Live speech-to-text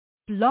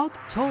Blog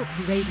Talk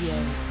Radio.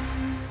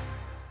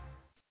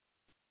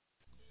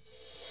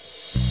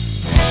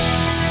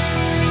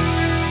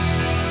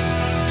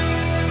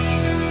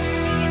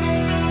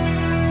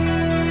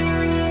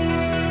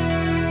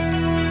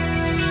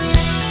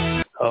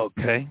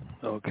 Okay.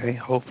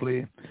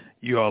 Hopefully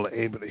you all are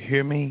able to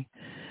hear me.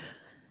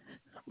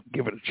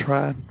 Give it a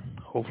try.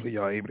 Hopefully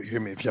y'all are able to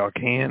hear me if y'all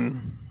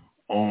can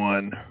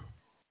on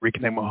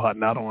Reconnect My Heart,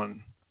 not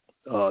on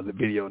the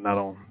video, not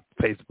on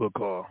Facebook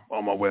or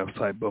on my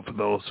website, but for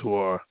those who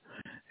are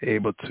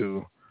able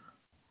to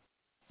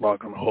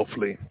log on,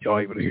 hopefully y'all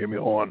are able to hear me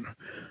on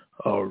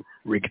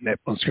Reconnect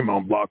on stream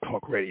on Blog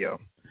Talk Radio.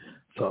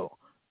 So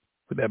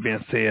with that being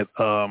said,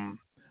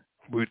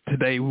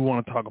 today we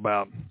want to talk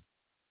about,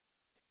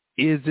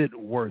 is it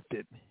worth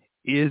it?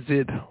 Is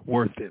it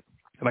worth it?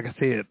 Like I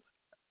said,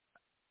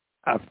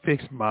 I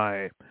fixed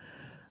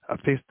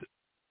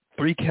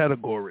three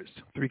categories.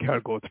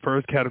 The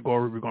first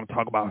category, we're going to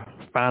talk about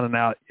finding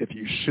out if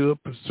you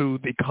should pursue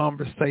the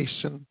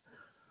conversation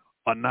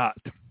or not.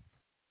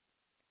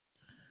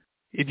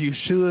 If you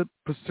should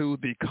pursue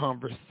the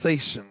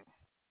conversation.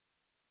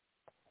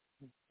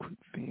 Quick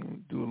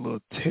thing, do a little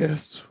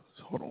test.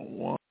 Hold on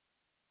one.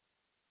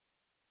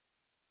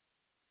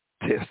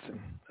 Testing.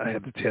 I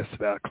have to test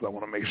it out because I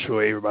want to make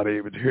sure everybody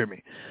able to hear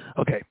me.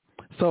 Okay,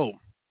 so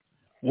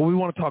what we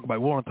want to talk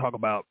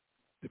about,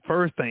 the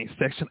first thing,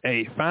 Section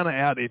A, finding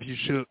out if you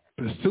should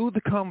pursue the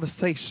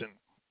conversation.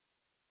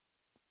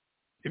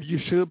 If you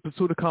should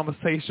pursue the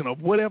conversation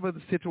of whatever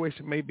the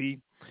situation may be,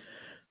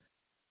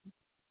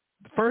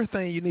 the first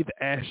thing you need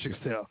to ask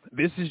yourself,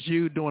 this is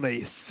you doing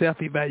a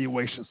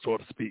self-evaluation, so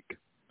to speak.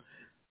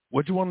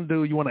 What you want to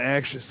do, you want to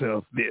ask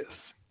yourself this.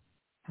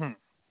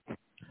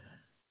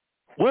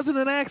 Was it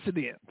an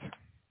accident?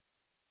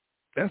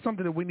 That's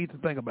something that we need to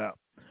think about.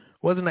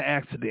 Was it an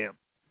accident?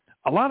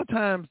 A lot of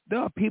times there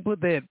are people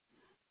that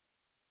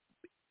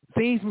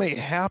things may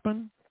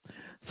happen.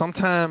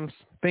 Sometimes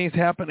things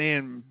happen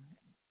and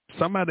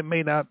somebody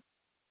may not,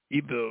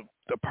 either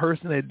the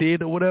person that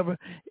did or whatever,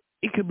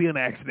 it could be an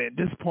accident,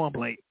 just point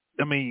blank.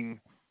 I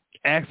mean,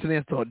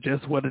 accidents are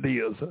just what it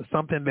is.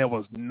 Something that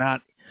was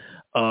not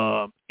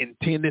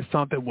intended,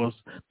 something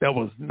that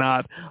was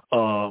not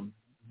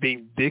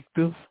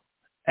vindictive.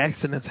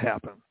 Accidents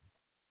happen.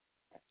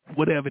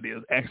 Whatever it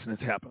is,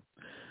 accidents happen.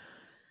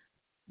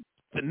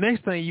 The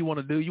next thing you want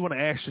to do, you want to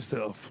ask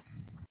yourself,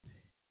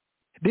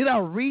 did I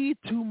read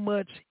too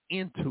much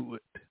into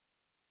it?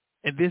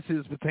 And this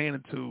is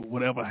pertaining to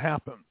whatever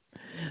happened.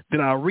 Did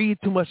I read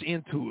too much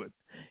into it?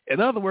 In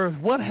other words,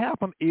 what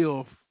happened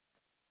if,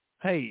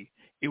 hey,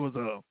 it was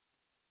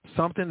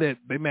something that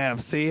they may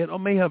have said or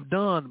may have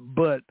done,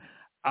 but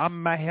I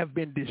might have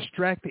been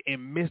distracted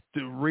and missed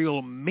the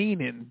real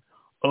meaning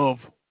of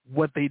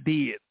what they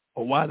did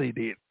or why they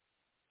did.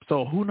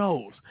 So who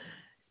knows?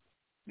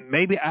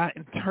 Maybe I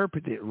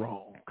interpreted it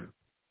wrong.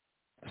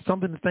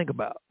 Something to think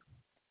about.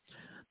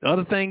 The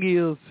other thing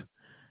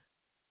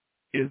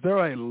is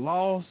there a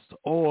loss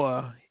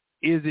or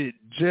is it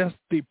just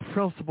the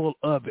principle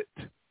of it?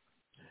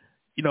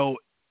 You know,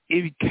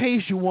 in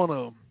case you want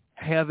to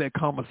have that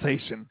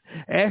conversation,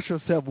 ask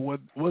yourself,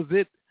 was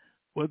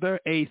there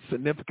a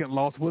significant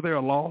loss? Was there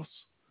a loss?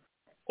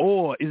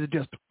 Or is it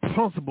just the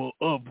principle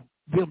of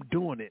them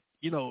doing it?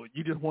 You know,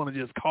 you just want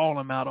to just call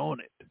them out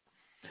on it.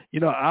 You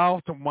know, I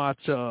often watch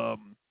the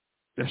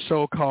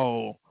show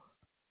called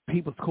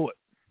People's Court.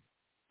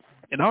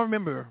 And I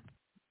remember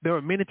there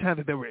were many times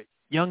that there were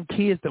young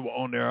kids that were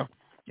on there,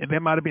 and they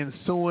might have been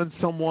suing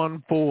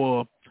someone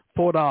for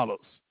 $4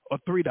 or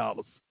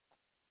 $3.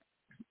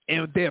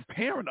 And their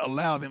parent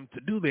allowed them to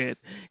do that.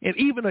 And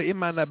even though it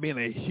might not be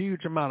a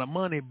huge amount of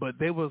money, but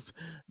they was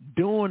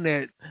doing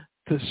that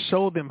to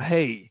show them,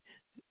 hey,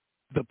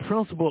 the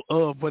principle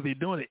of what they're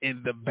doing it,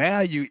 and the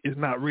value is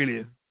not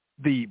really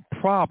the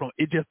problem.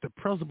 It's just the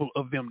principle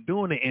of them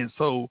doing it. And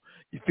so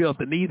you feel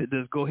the need to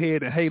just go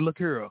ahead and, hey, look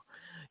here,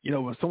 you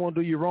know, when someone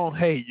do you wrong,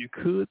 hey, you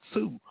could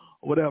sue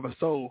or whatever.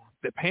 So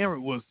the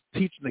parent was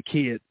teaching the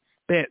kid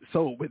that.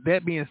 So with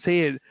that being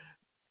said,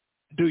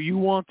 do you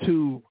want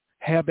to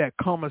have that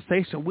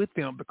conversation with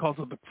them because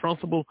of the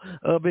principle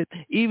of it?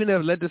 Even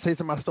if, let's just say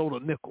somebody stole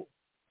a nickel.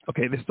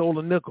 Okay, they stole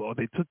a nickel or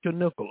they took your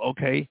nickel,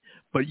 okay,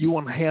 but you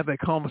want to have that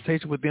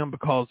conversation with them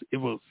because it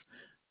was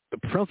the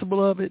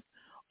principle of it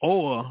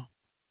or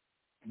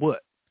what?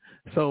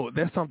 So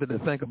that's something to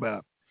think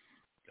about.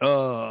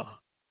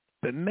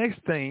 The next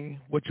thing,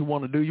 what you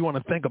want to do, you want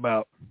to think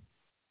about,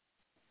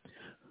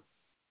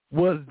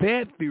 was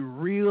that the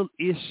real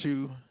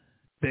issue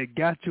that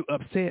got you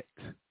upset?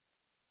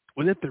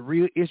 Was it the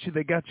real issue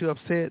that got you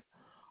upset?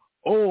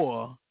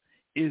 Or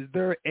is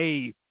there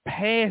a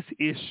past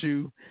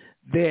issue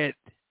that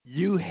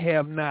you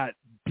have not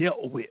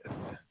dealt with?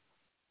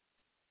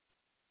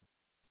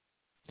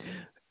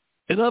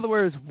 In other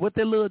words, what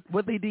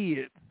they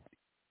did,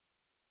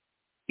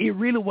 it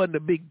really wasn't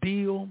a big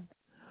deal.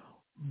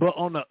 But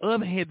on the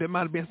other hand, there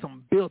might have been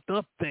some built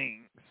up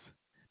things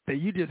that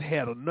you just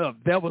had enough.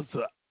 That was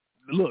the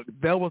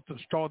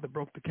straw that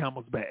broke the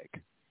camel's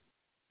back.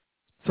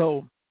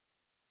 So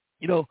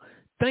You know,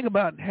 think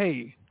about,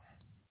 hey,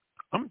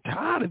 I'm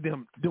tired of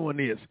them doing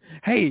this.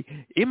 Hey,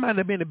 it might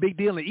have been a big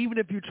deal, and even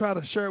if you try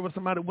to share with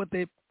somebody what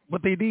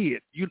they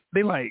did,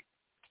 they like,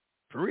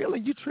 for real, are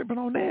you tripping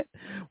on that?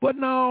 But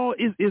no,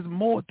 it's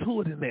more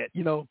to it than that.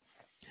 You know,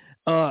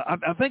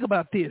 I think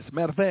about this.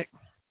 Matter of fact,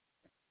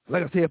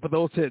 like I said, for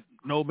those that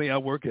know me, I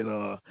work at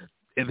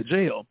in the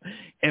jail,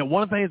 and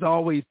one of the things I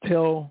always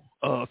tell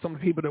some of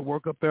the people that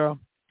work up there,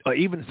 or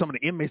even some of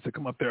the inmates that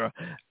come up there,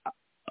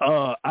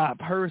 I've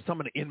heard some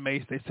of the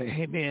inmates, they say,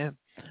 "Hey man,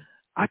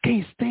 I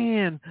can't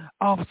stand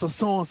Officer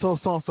so and so,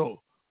 so and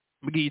so."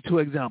 Let me give you two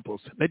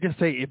examples. Let's just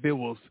say if it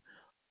was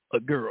a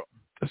girl,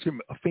 excuse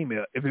me, a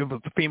female. If it was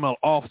a female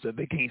officer,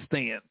 they can't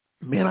stand.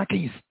 Man, I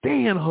can't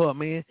stand her,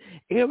 man.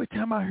 Every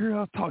time I hear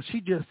her talk,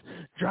 she just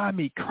drive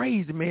me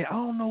crazy, man. I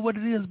don't know what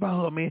it is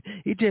about her, man.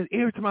 It just,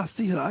 every time I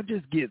see her, I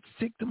just get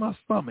sick to my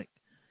stomach.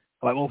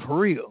 Like, oh, for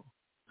real.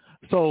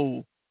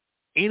 So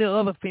any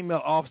other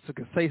female officer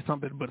could say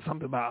something, but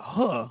something about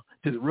her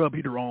just rub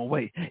you the wrong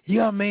way.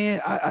 Yeah, man,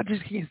 I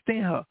just can't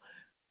stand her.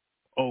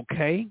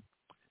 Okay,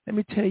 let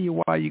me tell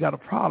you why you got a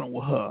problem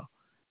with her.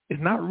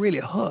 It's not really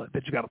her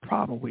that you got a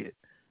problem with.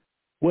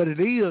 What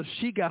it is,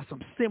 she got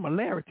some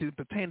similarities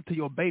pertaining to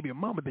your baby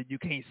mama that you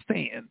can't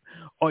stand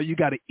or you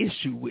got an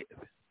issue with,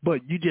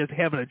 but you just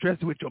haven't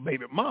addressed it with your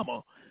baby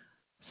mama.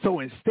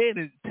 So instead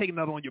of taking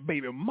that on your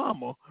baby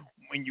mama,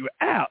 when you're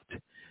out,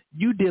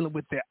 you dealing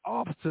with that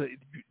officer you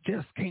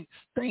just can't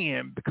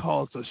stand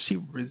because she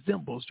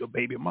resembles your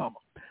baby mama.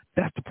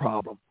 That's the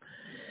problem.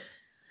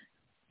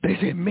 They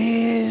say,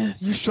 man,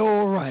 you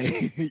sure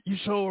right. You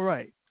sure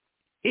right.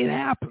 It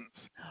happens.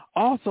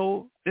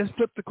 Also, let's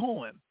flip the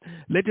coin.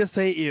 Let's just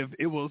say if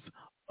it was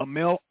a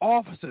male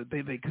officer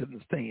they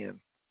couldn't stand.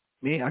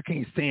 Man, I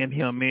can't stand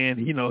him,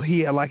 man. You know,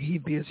 he like he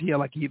this, he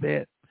like he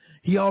that.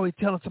 He always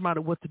telling somebody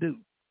what to do.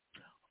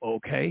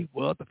 Okay,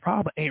 well, the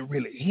problem ain't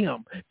really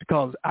him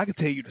because I can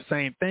tell you the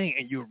same thing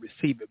and you'll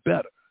receive it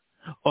better.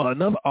 Or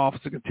another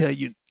officer can tell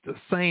you the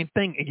same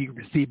thing and you can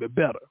receive it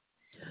better.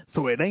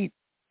 So it ain't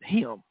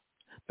him.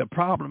 The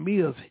problem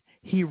is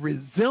he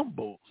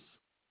resembles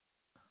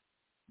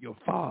your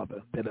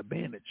father that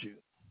abandoned you.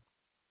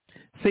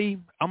 See,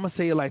 I'm going to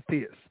say it like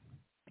this,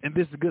 and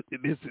this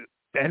is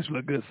actually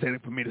a good setting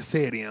for me to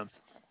say it in.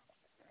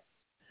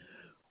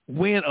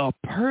 When a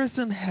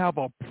person have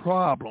a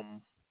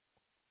problem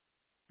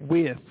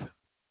with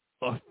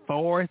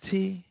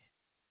authority,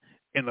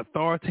 an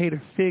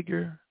authoritative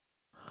figure,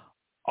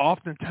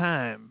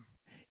 oftentimes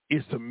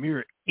it's a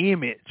mirror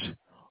image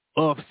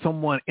of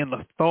someone in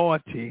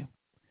authority,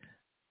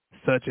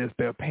 such as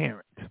their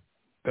parent,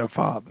 their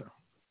father.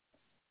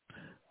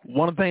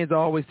 One of the things I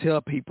always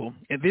tell people,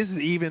 and this is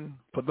even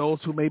for those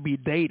who may be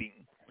dating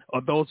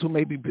or those who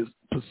may be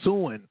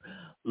pursuing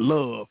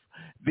love,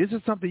 this is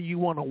something you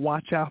want to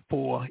watch out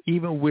for,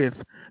 even with,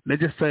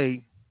 let's just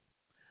say,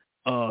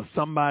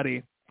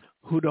 somebody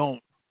who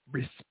don't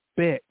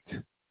respect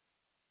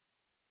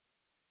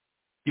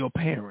your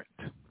parent.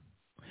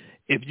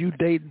 If you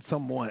dating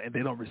someone and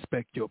they don't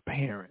respect your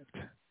parent,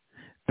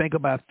 think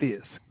about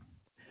this.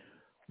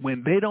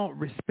 When they don't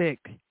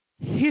respect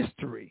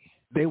history,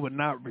 they will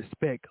not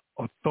respect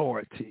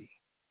authority.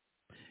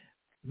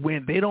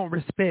 When they don't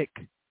respect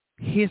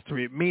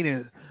history,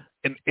 meaning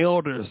an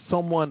elder,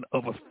 someone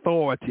of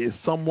authority,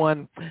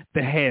 someone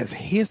that has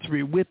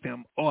history with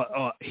them,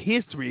 or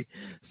history,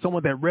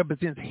 someone that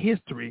represents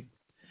history,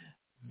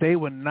 they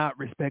will not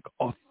respect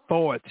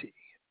authority.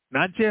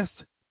 Not just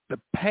the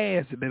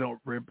past that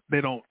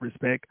they don't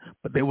respect,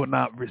 but they will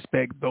not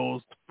respect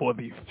those for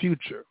the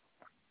future.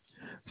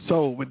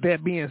 So with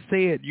that being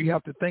said, you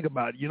have to think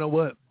about, you know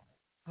what?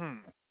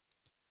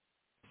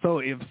 So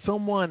if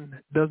someone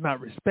does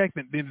not respect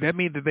it, then that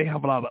means that they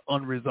have a lot of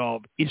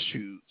unresolved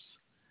issues.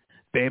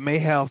 They may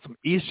have some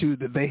issues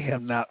that they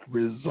have not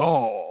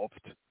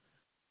resolved.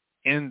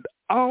 And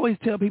I always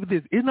tell people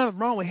this, there's nothing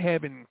wrong with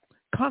having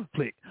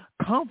conflict.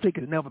 Conflict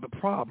is never the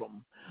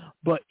problem.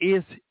 But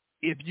if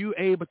you're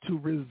able to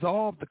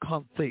resolve the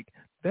conflict,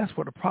 that's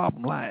where the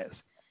problem lies.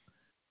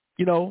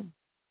 You know,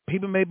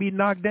 people may be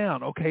knocked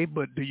down, okay,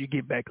 but do you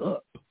get back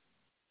up?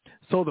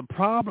 So the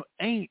problem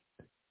ain't,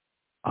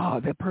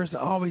 that person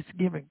always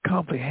having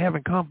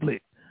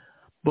conflict,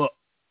 but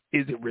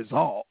is it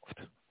resolved?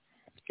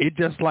 It's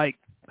just like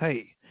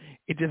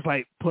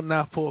putting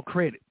out for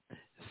credit,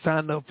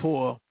 signing up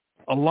for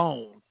a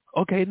loan.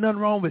 Okay, nothing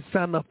wrong with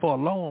signing up for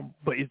a loan,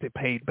 but is it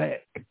paid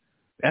back?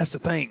 That's the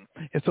thing.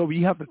 And so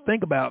you have to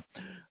think about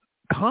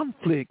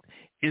conflict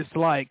is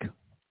like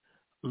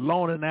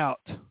loaning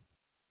out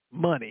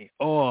money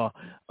or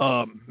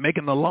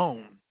making a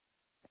loan.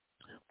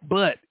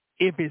 But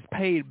if it's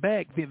paid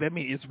back, then that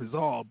means it's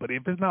resolved. But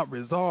if it's not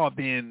resolved,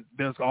 then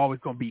there's always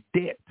going to be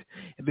debt.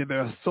 And then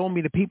there are so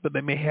many people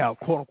that may have,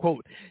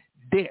 quote-unquote,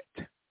 debt,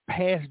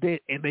 past debt,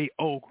 and they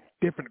owe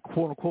different,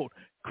 quote-unquote,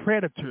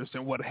 creditors.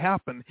 And what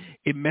happened,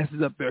 it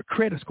messes up their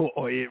credit score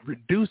or it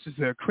reduces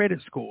their credit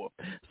score.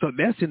 So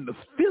that's in the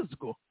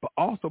physical, but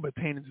also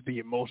pertaining to the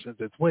emotions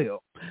as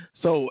well.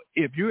 So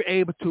if you're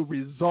able to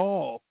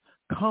resolve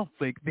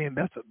conflict, then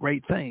that's a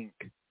great thing.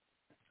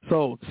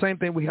 So the same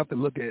thing we have to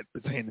look at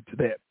pertaining to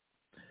that.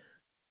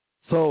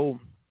 So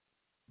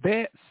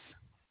that's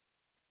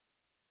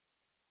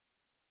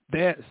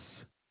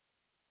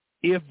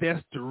if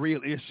that's the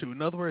real issue.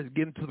 In other words,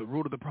 getting to the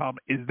root of the problem.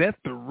 Is that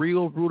the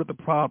real root of the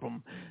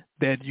problem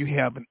that you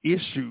have an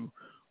issue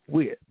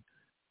with?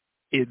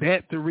 Is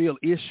that the real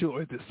issue,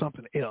 or is it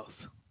something else?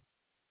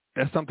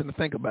 That's something to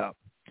think about.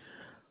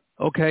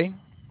 Okay.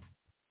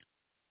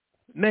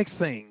 Next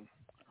thing.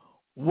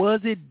 Was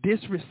it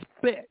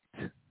disrespect?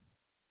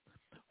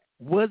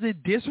 Was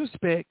it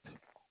disrespect,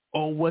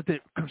 or was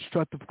it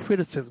constructive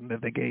criticism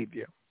that they gave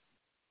you?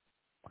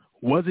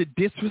 Was it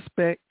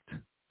disrespect,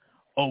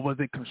 or was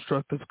it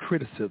constructive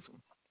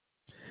criticism?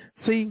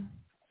 See,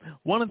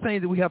 one of the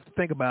things that we have to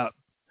think about,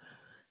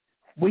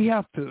 we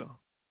have to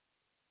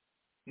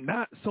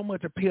not so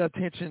much pay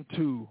attention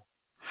to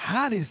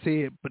how they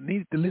say it, but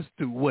need to listen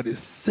to what is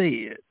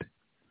said.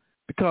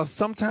 Because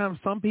sometimes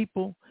some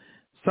people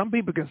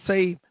can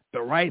say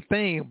the right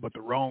thing, but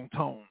the wrong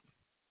tone.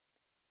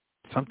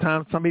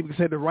 Sometimes some people can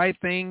say the right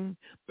thing,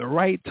 the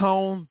right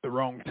tone, the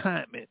wrong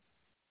timing.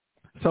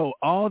 So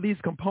all these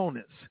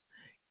components,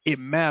 it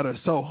matters.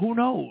 So who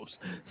knows?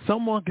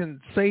 Someone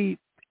can say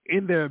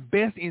in their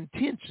best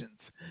intentions,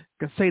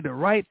 can say the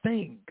right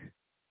thing.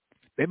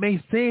 They may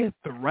say it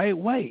the right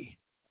way,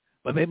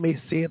 but they may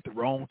say it the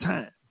wrong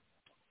time.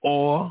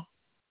 Or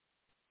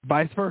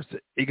vice versa.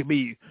 It could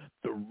be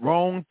the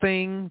wrong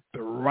thing,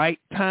 the right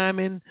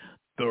timing,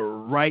 the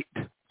right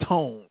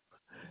tone.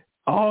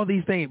 All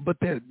these things, but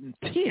their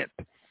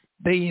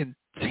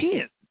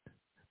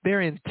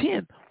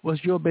intent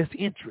was your best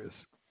interest.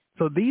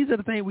 So these are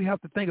the things we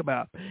have to think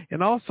about.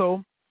 And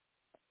also,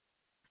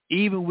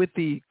 even with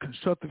the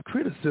constructive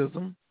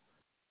criticism,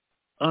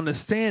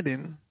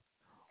 understanding,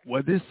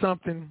 was this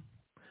something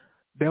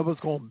that was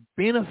going to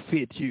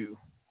benefit you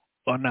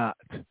or not?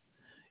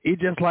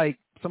 It's just like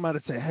somebody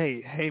say,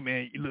 hey,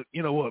 man,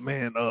 you know what,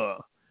 man,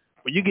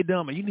 when you get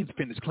done, man, you need to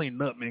finish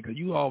cleaning up, man, because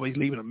you always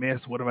leaving a mess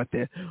or whatever like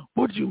that.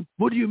 What do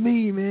you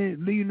mean,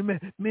 man, leaving the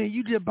mess? Man,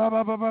 you just blah,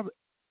 blah, blah, blah.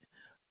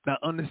 Now,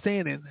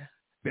 understanding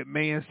that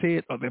man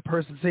said or that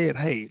person said,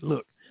 hey,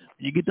 look,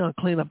 when you get done,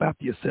 clean up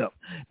after yourself.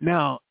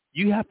 Now,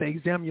 you have to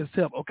examine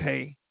yourself.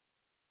 Okay,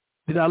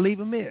 did I leave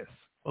a mess?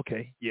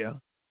 Okay, yeah.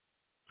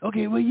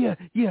 Okay, well, yeah.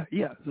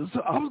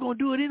 So I was going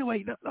to do it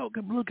anyway. No,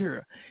 look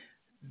here.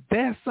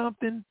 That's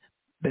something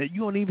that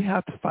you don't even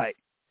have to fight.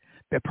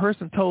 That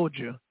person told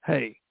you,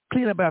 hey,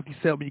 clean up after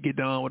yourself when you get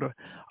done with her.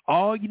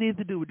 All you need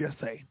to do is just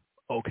say,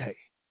 okay.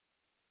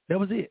 That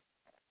was it.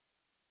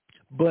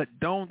 But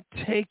don't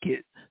take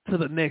it to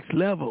the next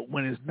level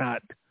when it's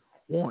not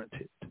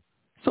warranted.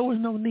 So there's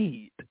no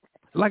need.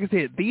 Like I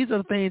said, these are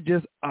the things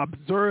just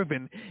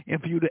observing and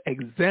for you to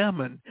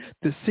examine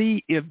to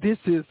see if this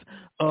is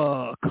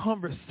a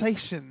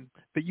conversation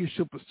that you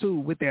should pursue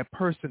with that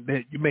person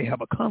that you may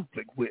have a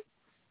conflict with.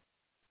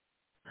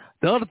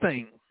 The other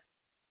thing,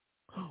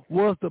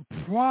 was the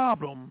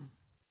problem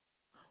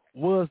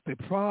what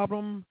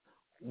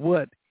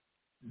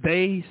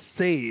they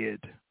said?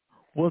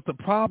 Was the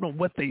problem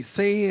what they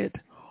said,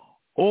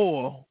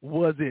 or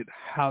was it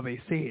how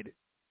they said it?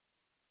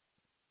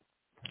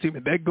 See,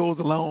 that goes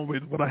along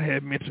with what I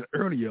had mentioned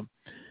earlier.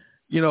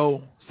 You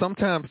know,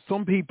 sometimes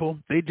some people,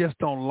 they just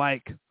don't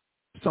like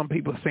some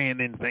people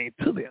saying anything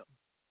to them.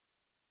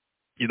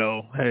 You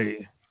know,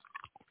 hey,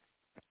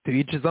 to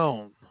each his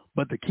own.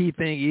 But the key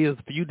thing is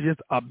for you to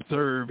just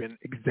observe and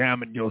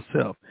examine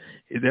yourself.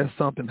 Is that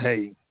something,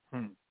 hey,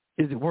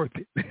 is it worth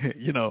it?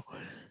 You know.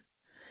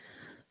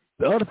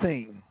 The other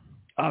thing,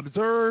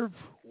 observe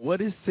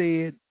what is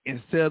said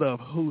instead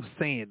of who's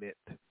saying it.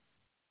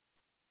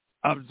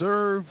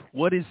 Observe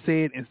what is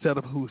said instead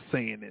of who's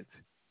saying it.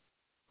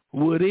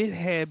 Would it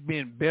have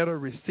been better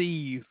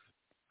received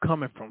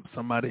coming from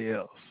somebody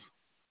else?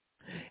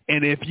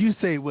 And if you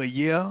say, well,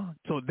 yeah,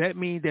 so that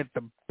means that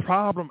the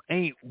problem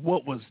ain't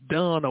what was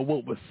done or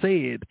what was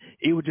said.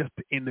 It was just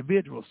the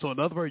individual. So in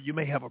other words, you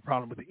may have a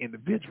problem with the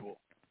individual.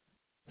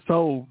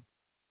 So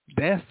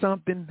that's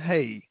something,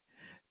 hey,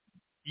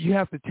 you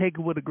have to take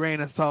it with a grain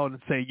of salt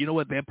and say, you know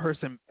what, that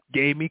person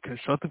gave me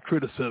constructive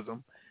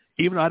criticism.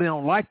 Even though I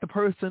didn't like the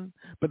person,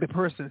 but the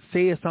person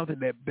said something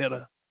that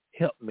better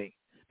helped me.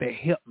 That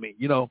helped me.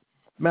 You know,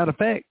 matter of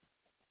fact,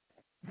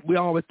 we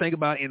always think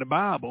about in the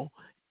Bible,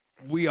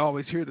 we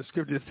always hear the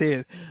scripture that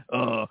says,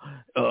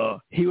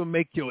 he will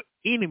make your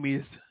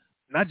enemies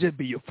not just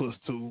be your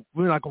footstool.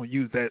 We're not going to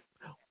use that.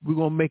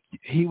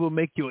 He will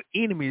make your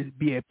enemies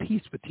be at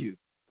peace with you.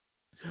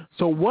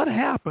 So what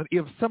happened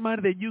if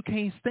somebody that you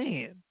can't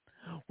stand,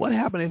 what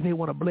happened if they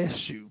want to bless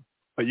you?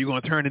 Are you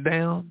going to turn it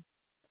down?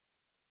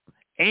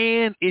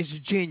 And it's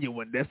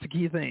genuine. That's the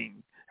key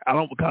thing. I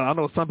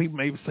know some people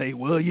may say,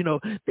 well, you know,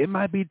 they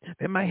might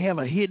have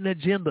a hidden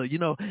agenda. You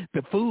know,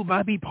 the food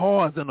might be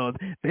poison, or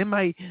they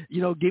might,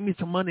 you know, give me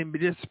some money and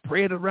just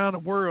spread it around the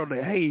world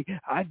that, hey,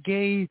 I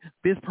gave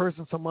this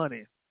person some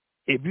money.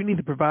 If you need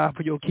to provide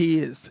for your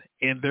kids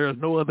and there's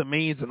no other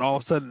means, and all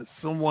of a sudden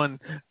someone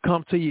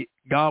comes to you,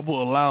 God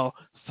will allow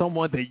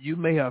someone that you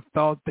may have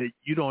thought that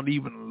you don't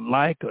even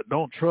like or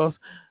don't trust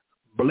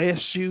bless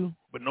you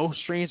with no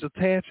strings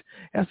attached,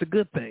 that's a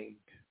good thing.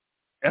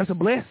 That's a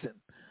blessing.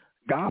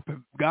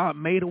 God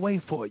made a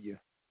way for you.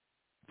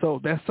 So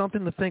that's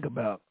something to think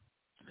about.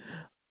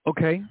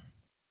 Okay?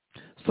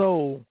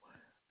 So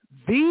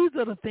these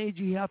are the things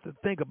you have to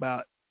think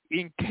about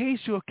in case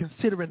you're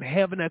considering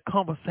having that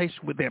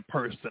conversation with that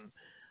person.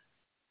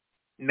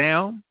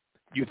 Now,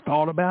 you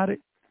thought about it.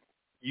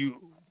 You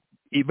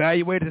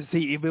evaluated to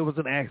see if it was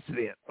an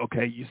accident.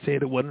 Okay, you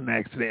said it wasn't an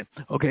accident.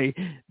 Okay,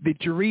 did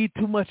you read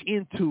too much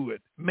into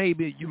it?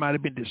 Maybe you might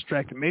have been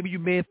distracted. Maybe you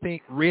may have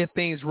read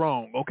things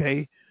wrong.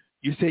 Okay,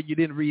 you said you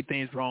didn't read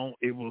things wrong.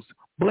 It was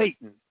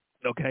blatant.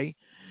 Okay,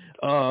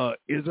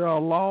 is there a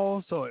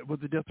loss or was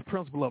it just the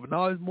principle of it?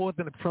 No, it's more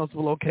than the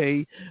principle.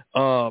 Okay,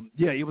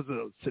 yeah, it was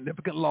a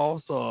significant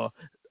loss.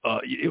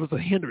 It was a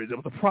hindrance. It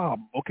was a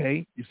problem.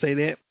 Okay, you say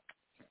that.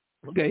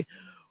 Okay,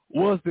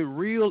 was the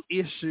real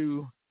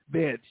issue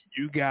that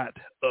you got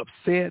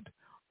upset,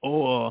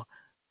 or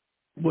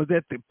was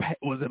it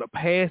a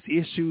past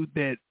issue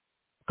that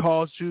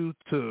caused you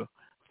to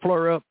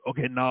flare up?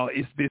 Okay, no,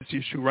 it's this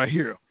issue right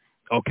here.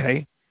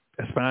 Okay,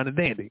 that's fine and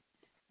dandy.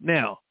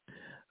 Now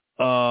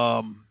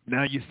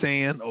you're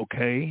saying,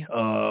 okay,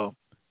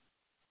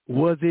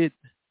 was it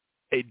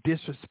a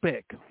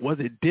disrespect? Was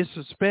it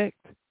disrespect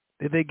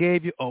that they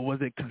gave you, or was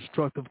it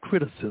constructive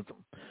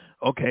criticism?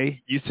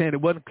 Okay, you saying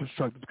it wasn't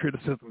constructive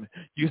criticism.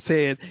 You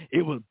said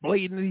it was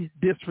blatantly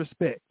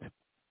disrespect.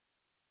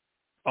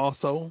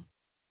 Also,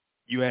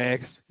 you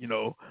asked,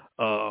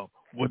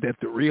 was that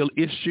the real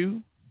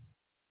issue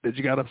that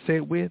you got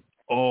upset with,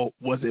 or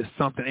was it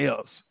something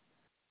else?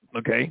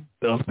 Okay,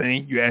 the other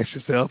thing you ask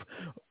yourself,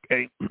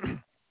 okay,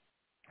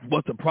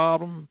 what the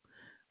problem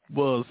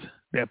was,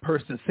 that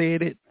person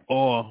said it,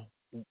 or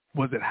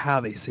was it how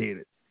they said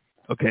it?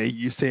 Okay,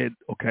 you said,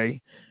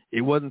 okay,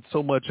 it wasn't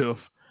so much of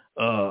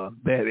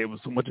that, it was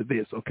so much of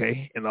this.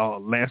 Okay, and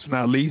last but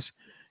not least,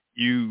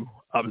 you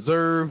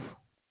observe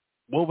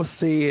what was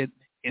said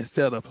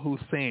instead of who's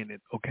saying it.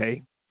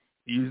 Okay,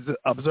 you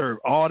observe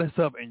all that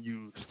stuff, and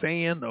you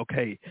saying,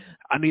 okay,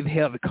 I need to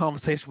have a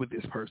conversation with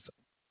this person.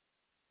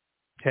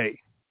 Okay,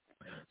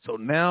 so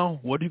now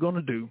what are you going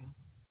to do?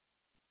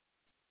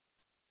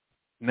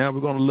 Now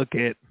we're going to look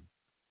at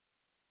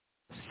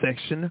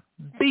section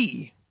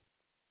B.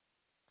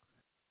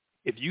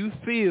 If you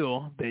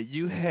feel that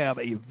you have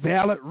a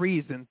valid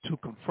reason to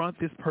confront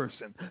this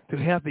person, to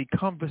have a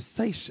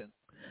conversation,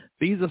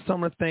 these are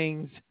some of the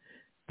things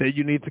that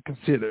you need to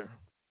consider.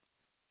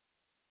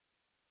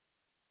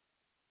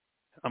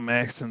 I'm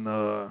asking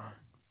the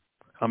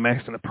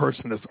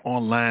person that's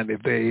online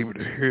if they're able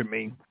to hear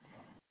me.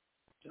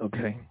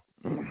 Okay.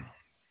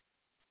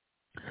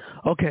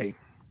 Okay.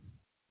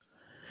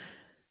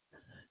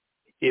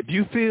 If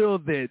you feel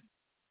that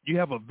you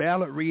have a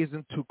valid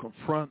reason to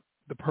confront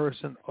the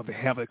person or to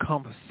have a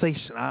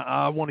conversation,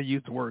 I want to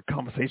use the word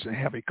conversation,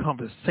 have a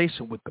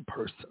conversation with the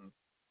person.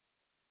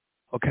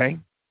 Okay?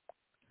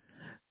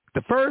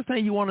 The first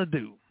thing you want to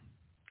do,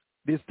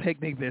 this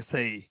technique that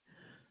say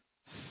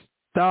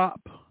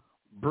stop,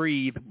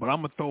 breathe, but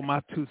I'm going to throw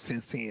my 2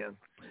 cents in.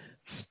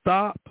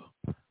 Stop,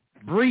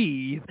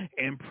 breathe,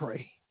 and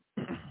pray.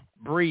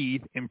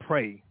 Breathe and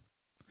pray.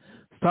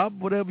 Stop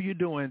whatever you're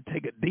doing.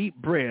 Take a deep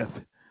breath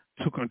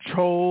to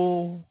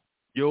control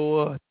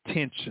your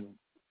tension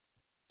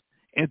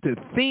and to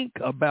think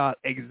about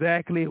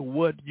exactly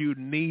what you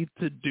need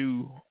to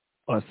do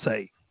or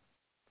say.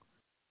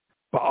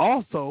 But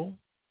also,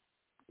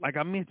 like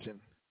I mentioned,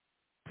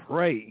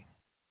 pray.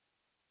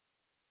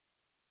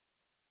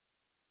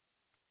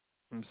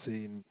 Let me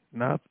see,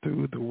 not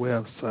through the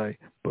website,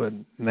 but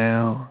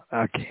now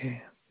I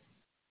can.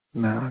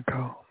 Now I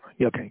call.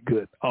 Okay,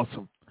 good.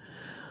 Awesome.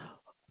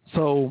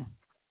 So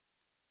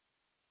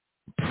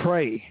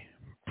pray.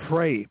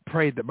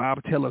 The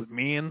Bible tells us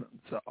men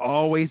to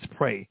always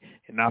pray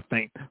and not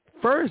think.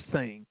 First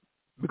thing,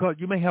 because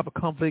you may have a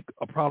conflict,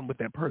 a problem with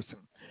that person,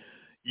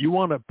 you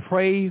want to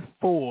pray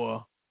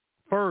for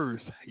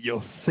first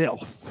yourself.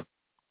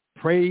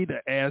 Pray to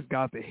ask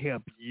God to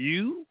help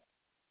you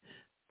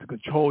to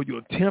control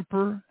your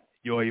temper,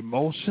 your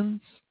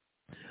emotions.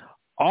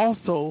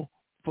 Also,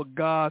 for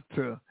God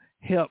to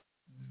help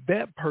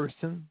that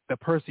person, the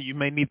person you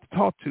may need to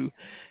talk to,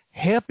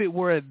 help it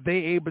where they're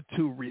able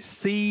to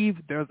receive.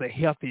 There's a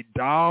healthy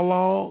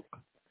dialogue.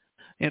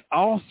 And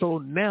also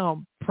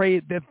now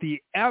pray that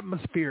the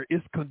atmosphere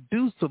is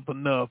conducive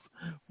enough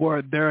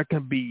where there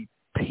can be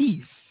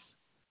peace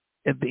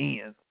at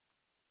the end.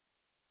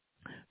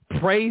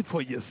 Pray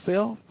for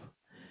yourself,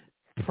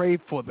 pray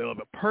for the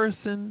other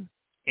person,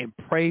 and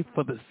pray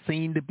for the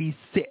scene to be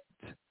set.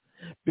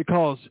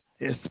 Because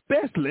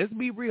especially, let's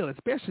be real,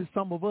 especially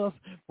some of us,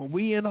 when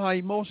we in our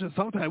emotions,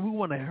 sometimes we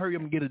want to hurry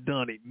up and get it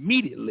done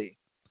immediately.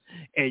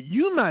 And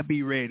you might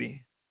be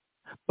ready,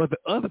 but the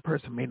other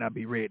person may not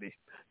be ready.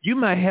 You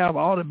might have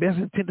all the best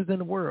intentions in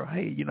the world.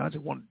 Hey, I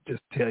just want to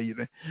just tell you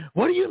that.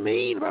 What do you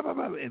mean? Blah, blah,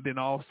 blah. And then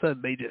all of a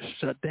sudden they just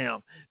shut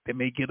down. They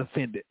may get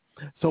offended.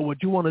 So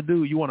what you want to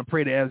do, you want to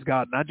pray to ask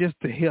God, not just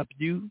to help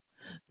you,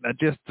 not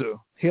just to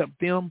help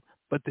them,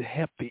 but to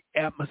help the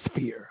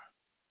atmosphere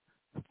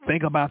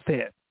Think about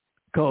that,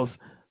 because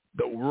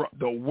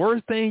the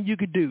worst thing you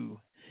could do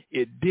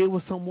is deal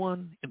with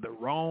someone in the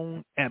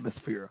wrong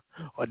atmosphere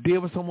or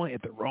deal with someone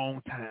at the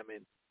wrong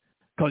timing.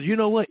 Because you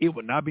know what? It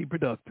would not be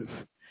productive.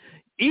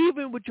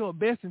 Even with your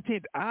best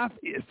intent, I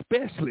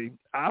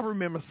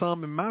remember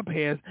some in my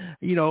past,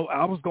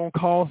 I was going to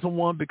call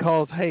someone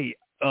because, hey,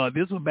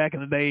 this was back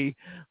in the day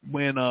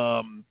when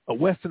a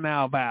West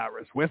Nile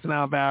virus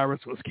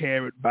was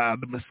carried by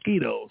the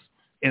mosquitoes.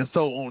 And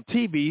so on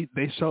TV,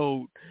 they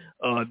showed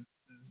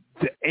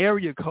the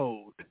area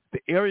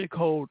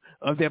code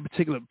of that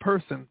particular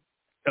person.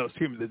 Oh,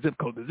 excuse me, the zip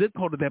code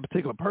of that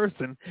particular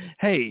person.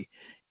 Hey,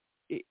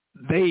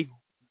 they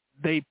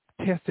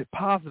tested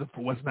positive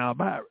for West Nile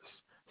virus.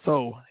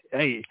 So,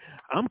 hey,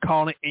 I'm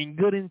calling in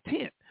good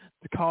intent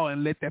to call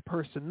and let that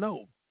person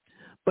know.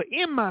 But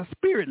in my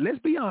spirit, let's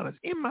be honest,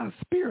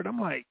 I'm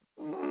like,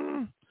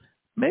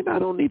 maybe I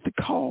don't need to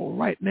call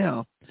right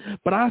now.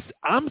 But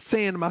I'm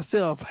saying to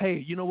myself,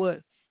 hey, you know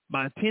what?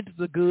 My intentions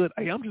are good.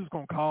 Hey, I'm just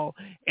going to call,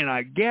 and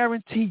I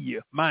guarantee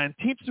you my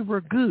intentions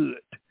were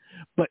good.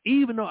 But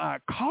even though I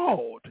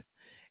called,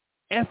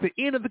 at the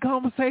end of the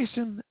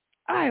conversation,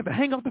 I had to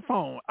hang up the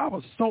phone. I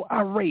was so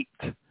irate.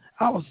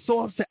 I was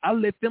so upset. I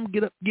let them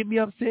get me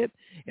upset,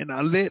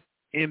 and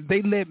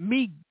they let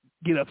me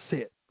get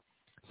upset.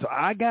 So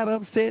I got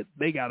upset,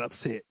 they got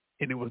upset,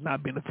 and it was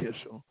not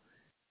beneficial.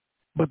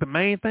 But the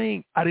main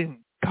thing, I didn't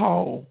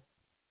call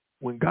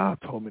when God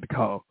told me to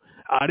call.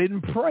 I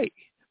didn't pray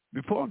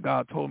before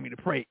God told me to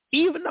pray,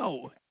 even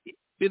though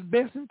it's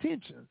best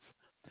intentions.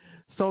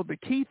 So the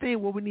key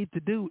thing, what we need to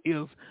do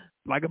is,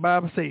 like the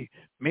Bible says,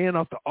 man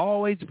ought to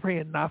always pray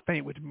and not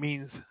faint, which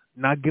means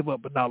not give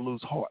up but not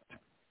lose heart.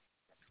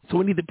 So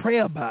we need to pray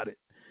about it.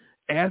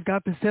 Ask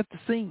God to set the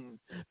scene.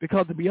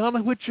 Because to be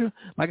honest with you,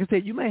 like I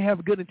said, you may have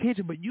a good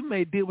intention, but you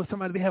may deal with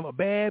somebody that have a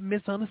bad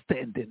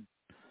misunderstanding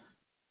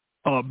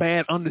or a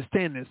bad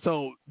understanding.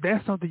 So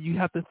that's something you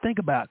have to think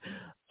about.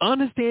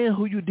 Understand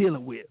who you're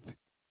dealing with.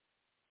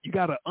 You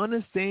got to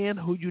understand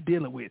who you're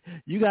dealing with.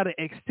 You got to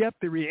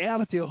accept the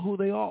reality of who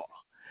they are.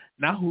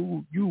 Not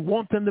who you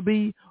want them to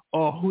be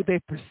or who they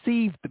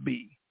perceive to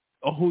be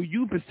or who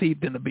you perceive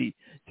them to be.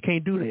 You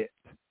can't do that.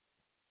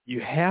 You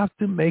have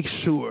to make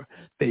sure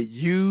that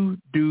you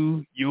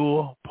do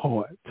your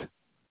part.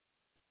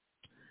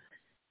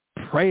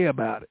 Pray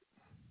about it.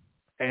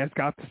 Ask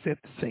God to set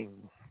the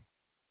scene.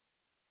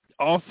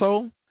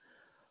 Also,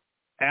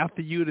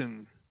 after you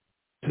done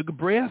took a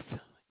breath,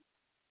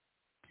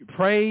 you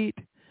prayed,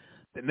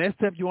 the next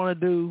step you want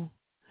to do,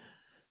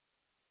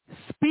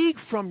 speak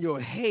from your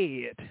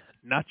head,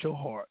 not your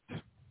heart.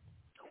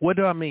 What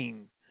do I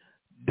mean?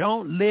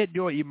 Don't let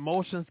your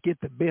emotions get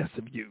the best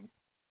of you.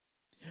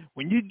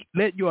 When you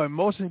let your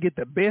emotions get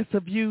the best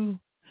of you,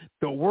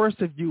 the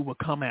worst of you will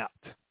come out.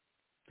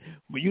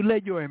 When you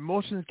let your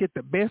emotions get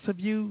the best of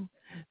you,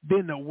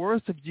 then the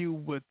worst of you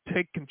will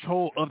take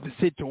control of the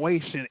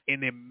situation,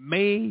 and it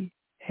may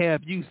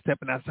have you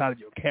stepping outside of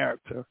your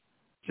character.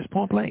 Just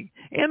point blank.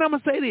 And I'm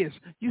going to say this.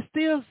 You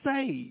still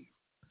saved.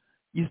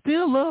 You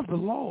still love the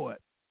Lord.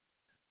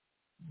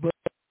 But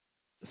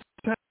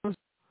sometimes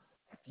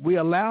we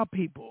allow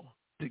people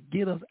to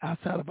get us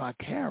outside of our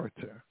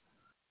character.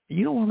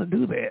 You don't want to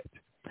do that.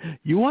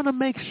 You want to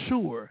make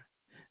sure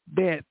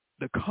that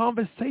the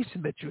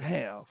conversation that you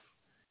have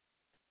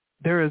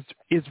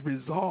is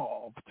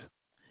resolved.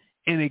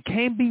 And it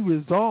can't be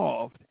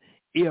resolved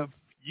if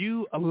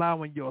you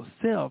allowing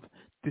yourself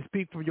to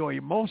speak from your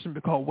emotion,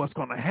 because what's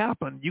going to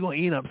happen, you're going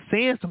to end up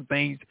saying some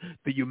things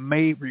that you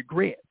may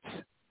regret.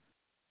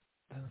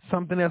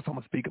 Something else I'm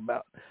going to speak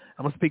about.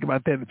 I'm going to speak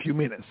about that in a few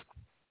minutes.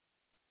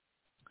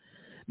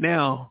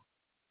 Now,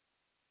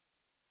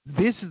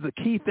 this is the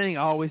key thing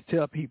I always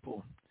tell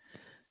people.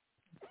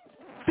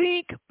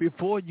 Think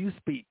before you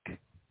speak.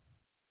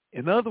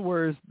 In other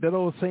words, that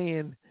old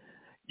saying,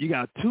 you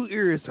got 2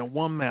 ears and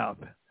 1 mouth.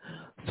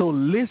 So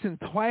listen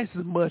twice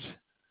as much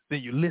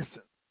than you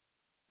listen.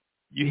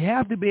 You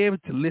have to be able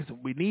to listen.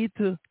 We need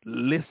to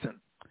listen.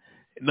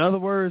 In other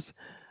words,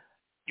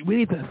 we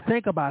need to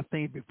think about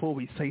things before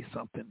we say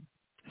something.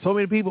 So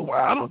many people,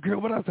 well, I don't care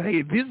what I say.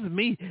 Hey, this is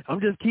me. I'm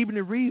just keeping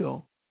it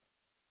real.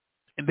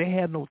 And they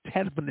had no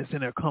tactfulness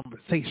in their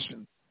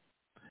conversation.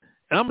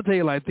 And I'm going to tell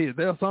you like this.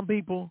 There are some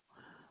people,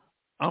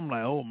 I'm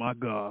like, oh, my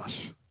gosh.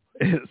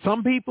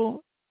 Some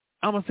people,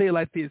 I'm going to say it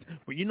like this.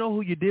 When you know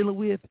who you're dealing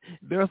with,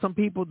 there are some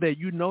people that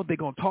you know they're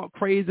going to talk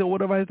crazy or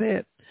whatever like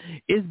that.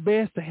 It's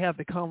best to have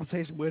the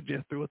conversation with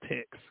just through a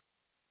text.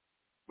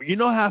 When you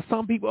know how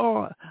some people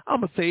are,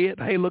 I'm going to say it.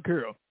 Hey, look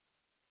here.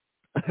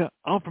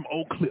 I'm from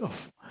Oak Cliff.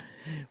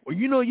 When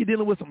you know you're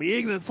dealing with some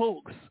ignorant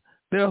folks,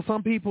 there are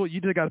some people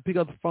you just got to pick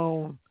up the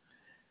phone,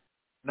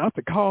 not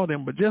to call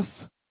them, but just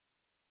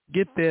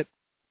get that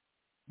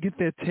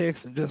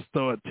text and just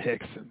start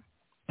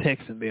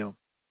texting them.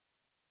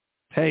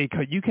 Hey,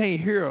 because you can't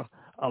hear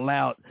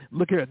aloud.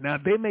 Look here. Now,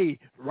 they may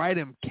write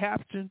them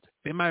captions.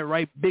 They might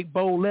write big,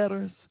 bold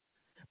letters,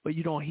 but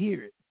you don't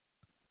hear it.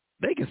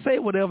 They can say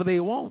whatever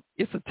they want.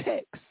 It's a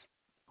text.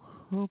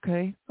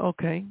 Okay.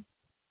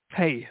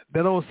 Hey,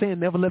 that old saying,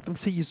 never let them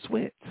see you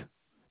sweat.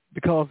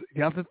 Because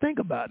you have to think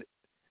about it.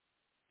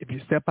 If you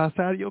step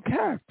outside of your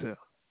character,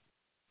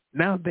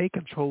 now they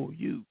control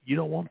you. You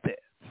don't want that.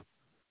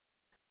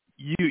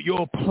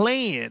 Your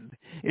plan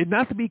is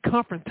not to be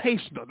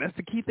confrontational. That's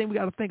the key thing we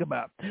got to think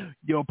about.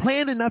 Your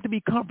plan is not to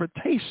be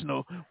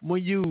confrontational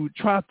when you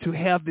try to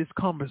have this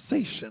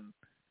conversation.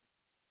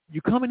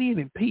 You're coming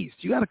in peace.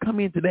 You got to come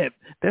into that.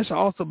 That should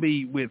also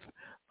be with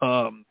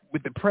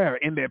the prayer.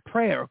 In that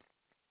prayer,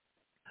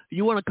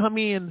 you want to come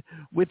in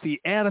with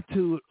the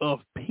attitude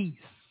of peace.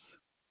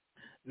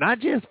 Not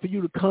just for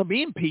you to come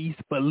in peace,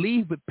 but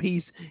leave with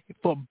peace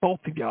for both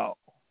of y'all.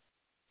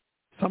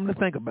 Something to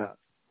think about.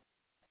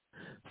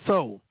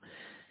 So,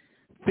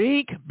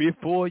 think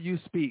before you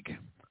speak.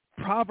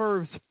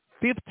 Proverbs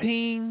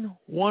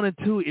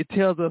 15:1-2, it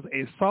tells us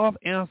a soft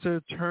answer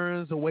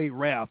turns away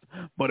wrath,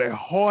 but a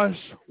harsh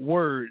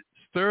word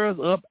stirs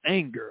up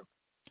anger.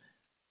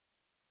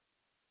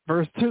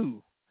 Verse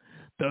 2,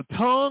 the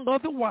tongue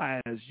of the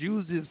wise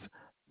uses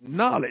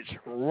knowledge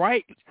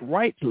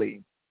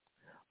rightly.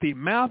 The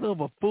mouth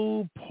of a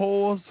fool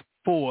pours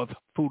forth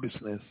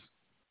foolishness.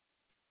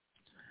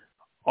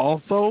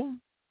 Also,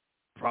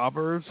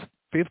 Proverbs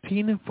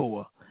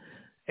 15:4,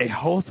 a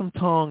wholesome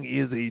tongue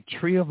is a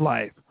tree of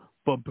life,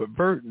 but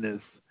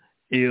perverseness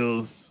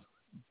in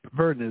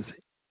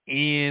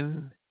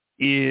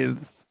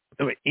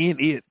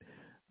it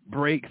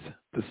breaks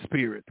the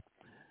spirit.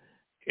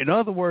 In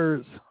other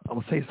words, I'm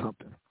going to say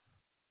something.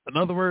 In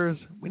other words,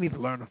 we need to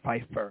learn to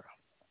fight fair.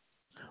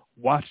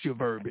 Watch your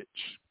verbiage.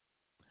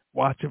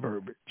 Watch your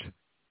verbiage.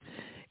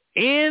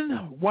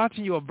 In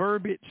watching your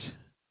verbiage,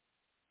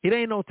 it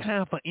ain't no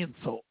time for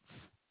insults.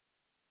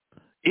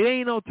 It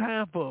ain't no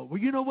time for, well,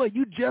 you know what?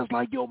 You just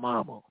like your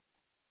mama.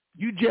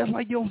 You just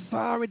like your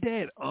sorry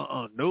dad.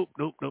 Nope.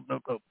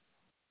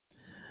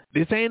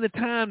 This ain't the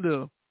time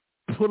to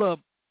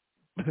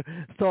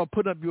start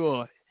putting up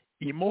your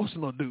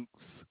emotional dukes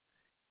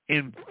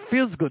and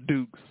physical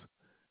dukes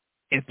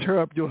and tear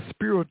up your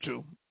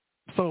spiritual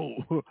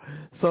soul.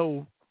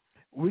 So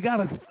we got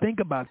to think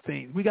about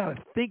things. We got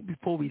to think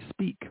before we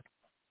speak.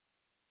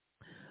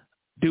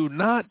 Do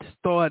not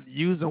start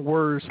using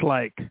words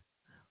like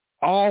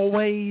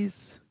always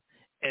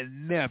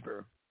and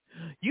never.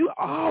 You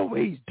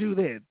always do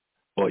that,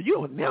 or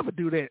you'll never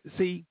do that.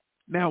 See,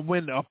 now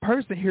when a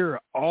person hears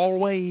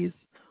always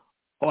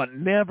or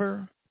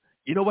never,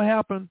 you know what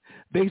happened?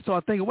 They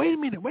start thinking, wait a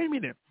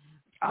minute.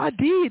 I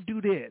did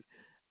do that.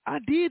 I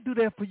did do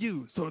that for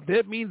you. So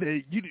that means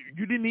that you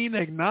didn't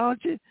even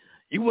acknowledge it?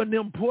 It wasn't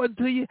important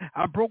to you?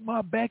 I broke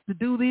my back to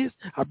do this.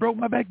 I broke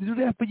my back to do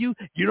that for you.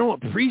 You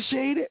don't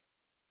appreciate it?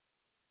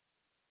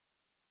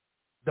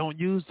 Don't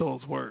use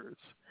those words.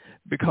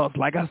 Because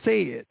like I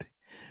said,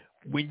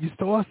 when you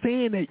start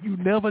saying that you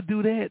never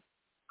do that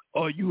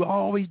or you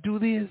always do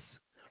this,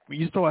 when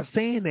you start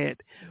saying that,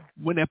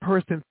 when that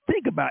person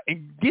think about it,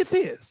 and get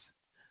this,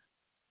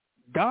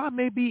 God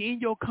may be in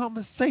your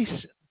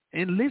conversation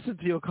and listen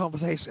to your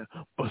conversation,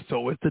 but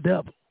so is the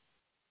devil.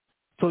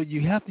 So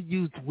you have to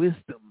use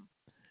wisdom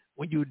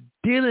when you're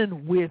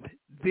dealing with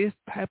this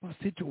type of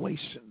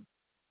situation.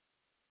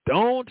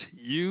 Don't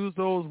use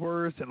those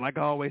words, and like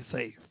I always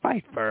say,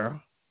 fight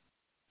fair.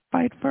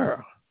 Fight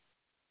fair.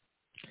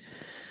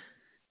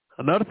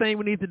 Another thing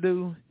we need to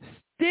do,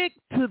 stick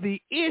to the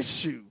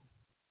issue.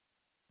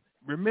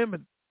 Remember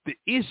the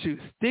issue.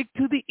 Stick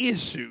to the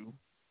issue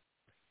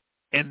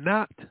and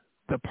not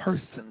the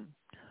person.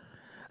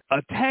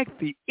 Attack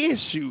the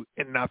issue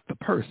and not the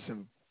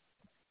person.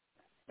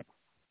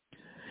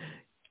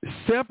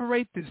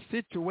 Separate the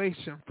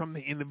situation from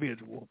the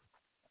individual.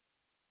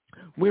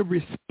 When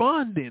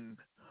responding,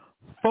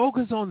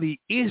 focus on the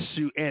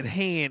issue at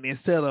hand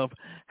instead of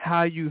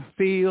how you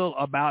feel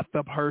about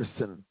the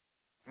person.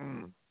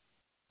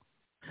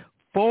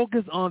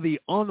 Focus on the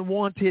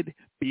unwanted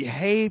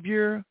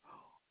behavior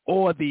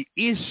or the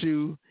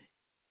issue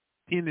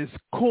in its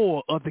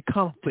core of the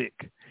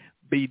conflict.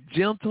 Be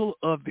gentle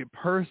of the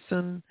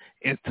person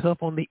and tough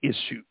on the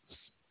issues.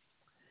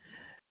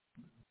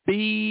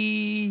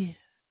 Be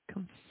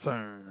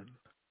concerned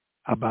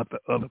about the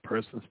other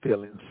person's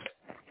feelings.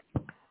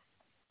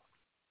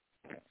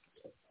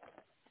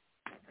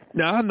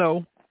 Now, I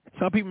know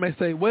some people may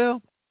say,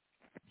 well,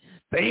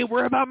 they ain't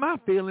worried about my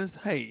feelings.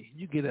 Hey,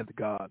 you get at the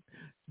God.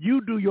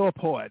 You do your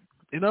part.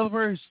 In other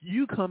words,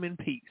 you come in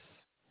peace.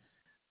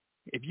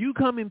 If you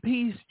come in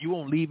peace, you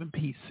won't leave in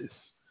pieces.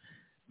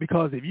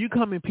 Because if you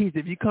come in peace,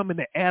 if you come in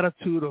the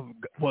attitude of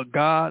what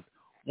God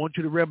wants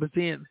you to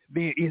represent,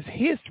 then it's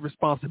his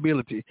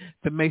responsibility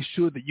to make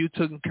sure that you're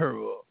taken care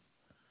of.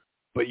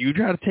 But you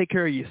try to take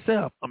care of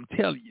yourself, I'm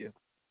telling you,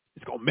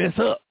 it's going to mess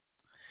up.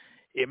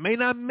 It may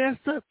not mess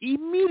up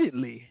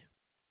immediately,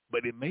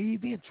 but it may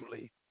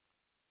eventually.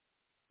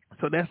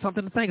 So that's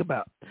something to think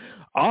about.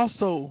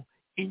 Also,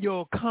 in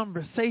your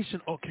conversation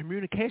or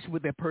communication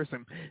with that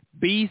person,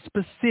 be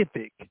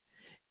specific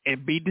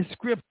and be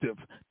descriptive.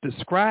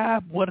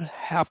 Describe what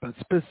happened,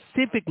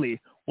 specifically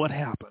what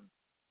happened.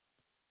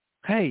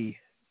 Hey,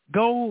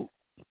 go,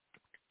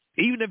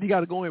 even if you got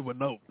to go in with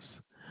notes,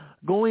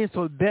 Go in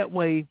so that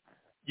way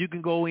you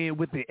can go in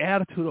with the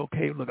attitude,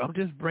 okay, look, I'm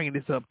just bringing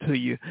this up to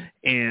you,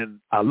 and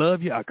I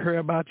love you, I care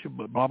about you,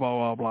 but blah,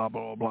 blah, blah, blah,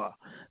 blah, blah.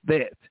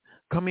 That.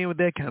 Come in with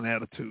that kind of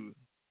attitude.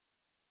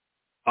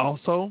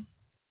 Also,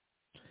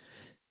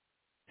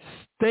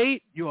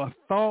 state your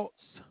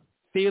thoughts,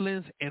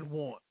 feelings, and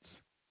wants.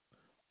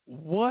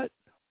 What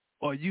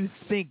are you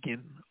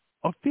thinking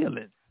or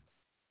feeling?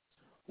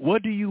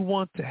 What do you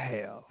want to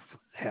have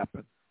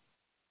happen?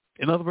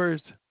 In other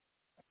words,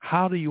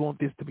 how do you want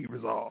this to be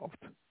resolved?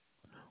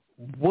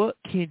 What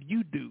can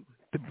you do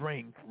to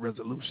bring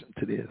resolution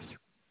to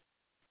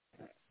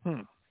this?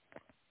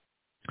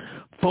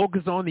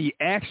 Focus on the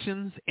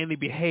actions and the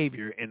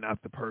behavior and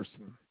not the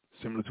person,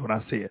 similar to what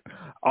I said.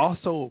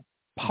 Also,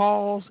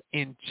 pause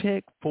and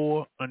check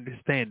for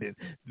understanding.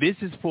 This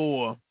is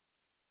for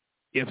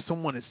if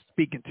someone is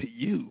speaking to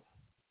you.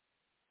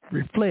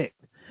 Reflect.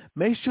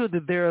 Make sure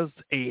that there's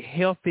a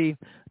healthy,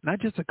 not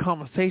just a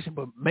conversation,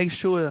 but make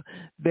sure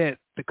that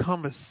the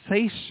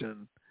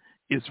conversation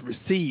is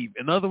received.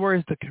 In other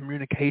words, the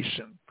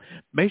communication.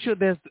 Make sure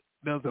there's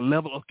a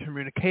level of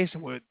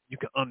communication where you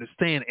can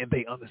understand and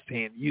they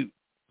understand you.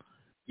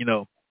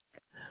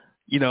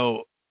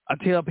 I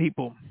tell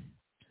people,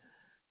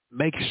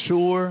 make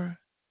sure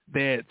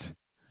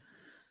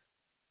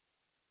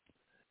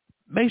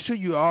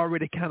you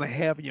already kind of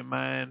have in your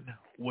mind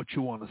what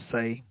you want to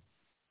say.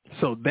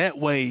 So that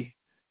way,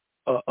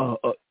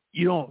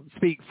 you don't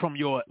speak from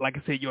your, like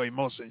I said, your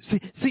emotions.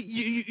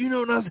 See, you know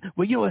what I'm saying?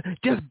 Well,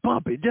 just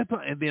bump it,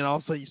 and then all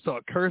of a sudden you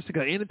start cursing.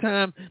 Because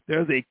anytime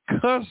there's a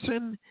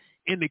cursing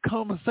in the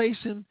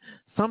conversation,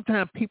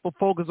 sometimes people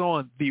focus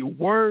on the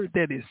word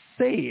that is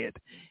said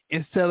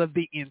instead of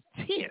the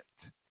intent.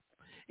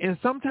 And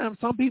sometimes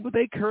some people,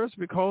 they curse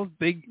because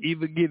they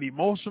either get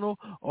emotional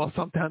or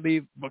sometimes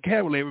their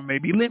vocabulary may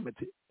be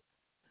limited.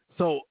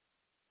 So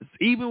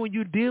even when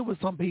you deal with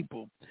some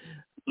people,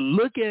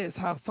 look at it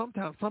how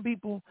sometimes some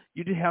people,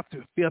 you just have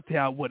to filter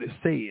out what is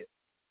said.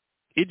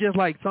 It's just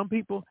like some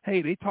people,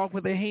 hey, they talk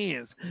with their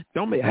hands.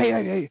 Don't make,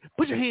 hey,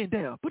 put your hand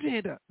down.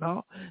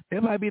 No,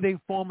 that might be their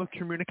form of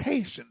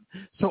communication.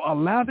 So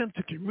allow them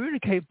to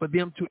communicate for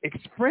them to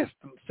express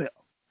themselves.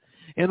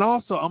 And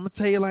also, I'm going to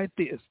tell you like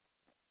this.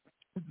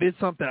 This is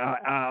something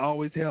I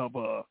always have.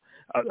 I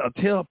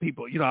tell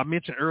people, I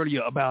mentioned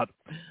earlier about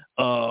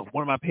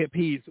one of my pet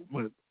peeves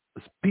when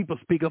people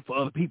speak up for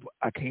other people.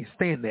 I can't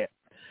stand that.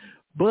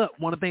 But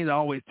one of the things I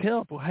always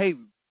tell people,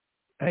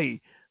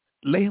 hey,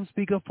 let him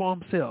speak up for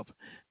himself,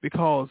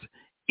 because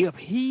if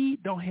he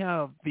don't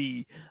have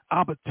the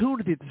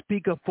opportunity to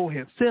speak up for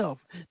himself,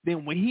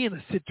 then when he in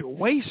a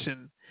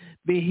situation,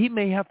 then he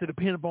may have to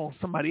depend upon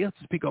somebody else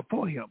to speak up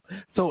for him.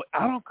 So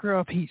I don't care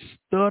if he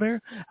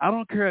stutter. I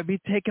don't care if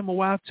it take him a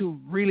while to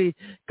really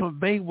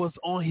convey what's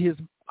on his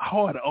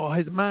heart or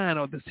his mind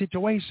or the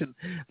situation.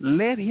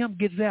 Let him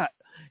get it out.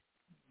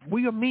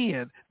 We are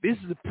men. This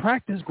is a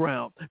practice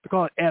ground,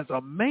 because as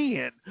a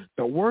man,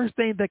 the worst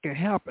thing that can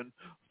happen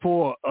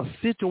for a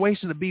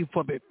situation to be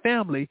for the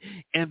family,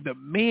 and the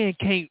man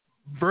can't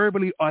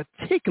verbally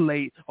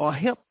articulate or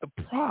help the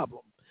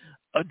problem,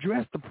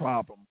 address the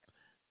problem.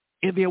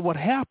 And then what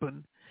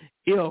happened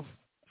if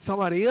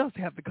somebody else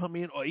have to come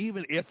in, or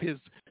even if his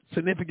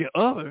significant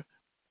other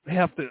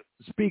have to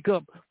speak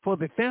up for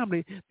the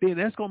family, then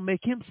that's going to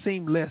make him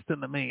seem less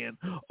than a man,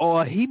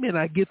 or he may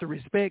not get the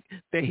respect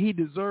that he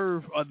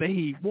deserves or that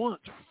he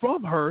wants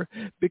from her,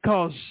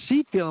 because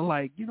she feeling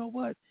like, you know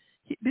what,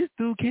 this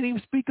dude can't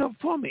even speak up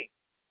for me.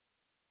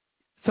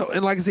 So,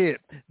 and like I said,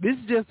 this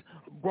is just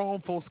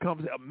grown folks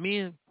conversation, a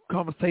men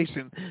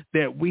conversation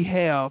that we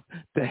have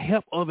to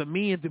help other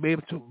men to be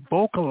able to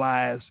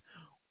vocalize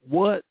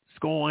what's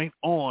going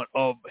on,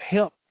 or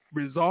help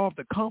resolve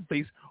the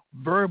conflicts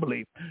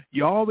verbally.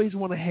 You always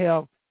want to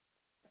have,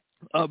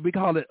 we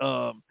call it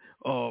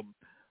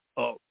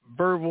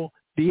verbal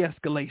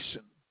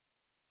de-escalation.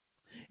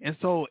 And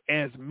so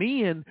as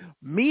men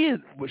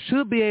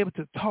should be able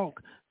to talk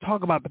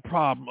about the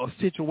problem or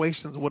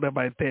situations,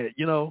 whatever like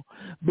that,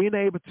 being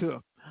able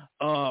to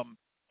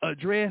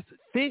address,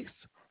 fix,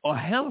 or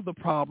handle the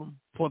problem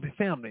for the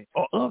family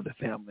or of the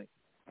family.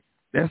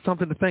 That's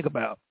something to think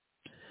about.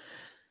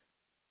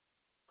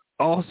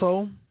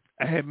 Also,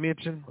 I had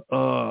mentioned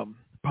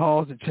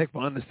pause and check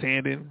for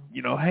understanding.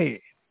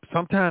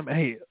 Sometimes,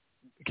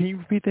 can you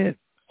repeat that?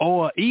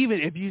 Or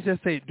even if you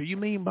just say, do you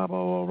mean blah,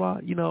 blah, blah,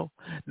 blah,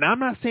 Now, I'm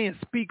not saying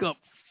speak up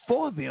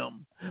for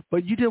them,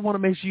 but you just want to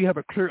make sure you have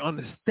a clear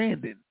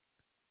understanding.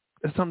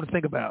 That's something to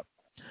think about.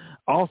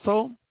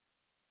 Also,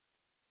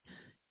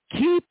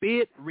 keep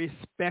it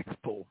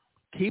respectful.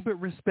 Keep it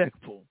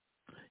respectful.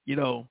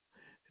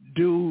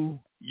 Do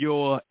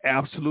your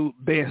absolute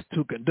best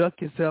to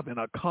conduct yourself in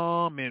a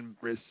calm and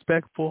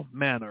respectful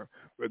manner,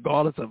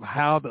 regardless of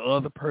how the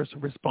other person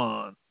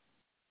responds.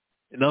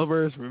 In other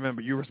words,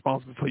 remember, you're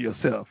responsible for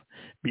yourself.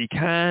 Be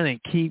kind and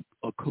keep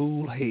a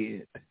cool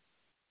head.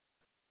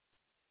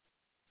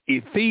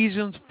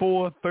 Ephesians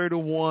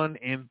 4:31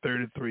 and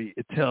 33,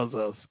 it tells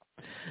us,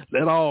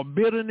 let all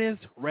bitterness,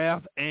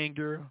 wrath,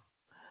 anger,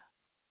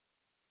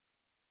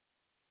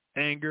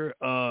 anger,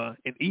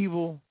 and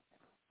evil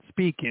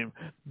speaking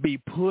be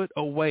put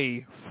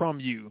away from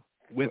you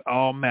with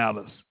all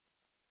malice.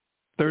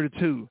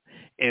 32,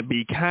 and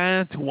be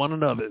kind to one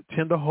another,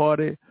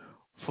 tenderhearted,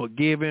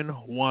 forgiving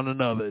one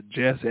another,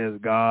 just as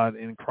God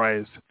in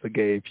Christ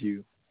forgave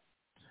you.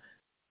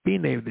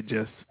 Being able to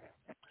just,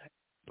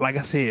 like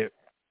I said,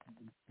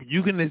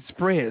 you can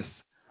express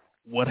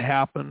what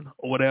happened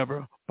or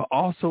whatever, but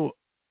also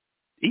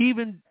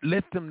even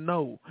let them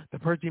know, the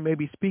person you may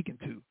be speaking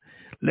to,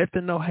 let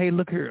them know, hey,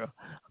 look here,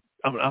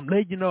 I'm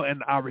letting you know,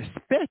 and I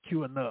respect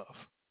you enough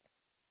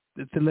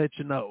to let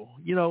you know.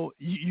 You know,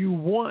 you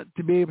want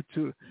to be able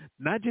to,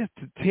 not just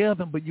to tell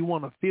them, but you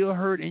want to feel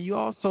heard, and you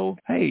also,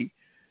 hey,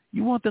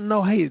 you want them to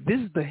know, hey, this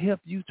is to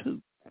help you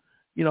too.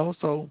 You know,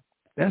 so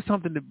that's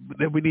something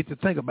that we need to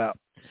think about.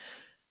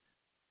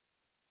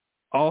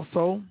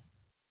 Also,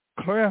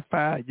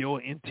 clarify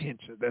your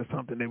intention. That's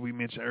something that we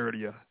mentioned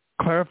earlier.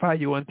 Clarify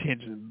your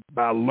intention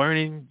by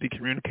learning the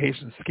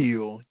communication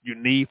skill you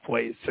need for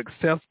a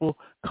successful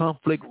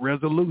conflict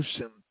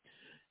resolution.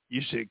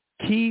 You should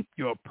keep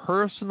your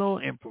personal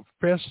and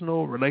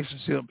professional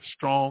relationship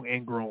strong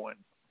and growing.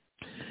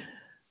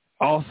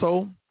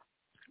 Also,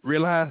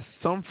 realize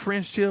some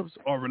friendships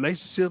or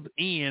relationships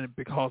end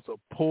because of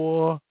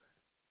poor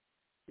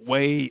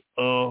way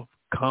of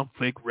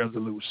conflict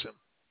resolution.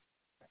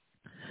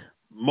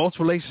 Most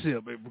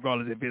relationships,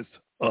 regardless if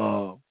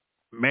it's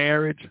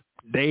marriage,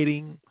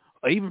 dating,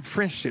 or even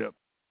friendship,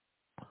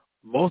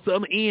 most of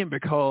them end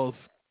because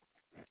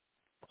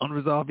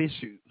unresolved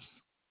issues.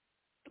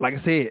 Like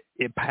I said,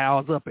 it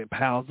piles up and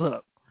piles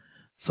up.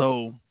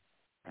 So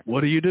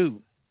what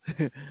do?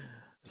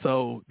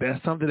 So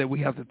that's something that we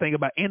have to think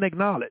about and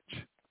acknowledge.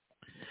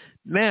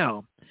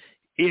 Now,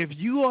 if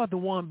you are the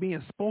one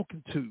being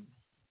spoken to,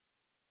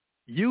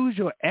 use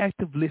your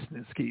active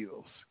listening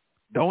skills.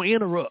 Don't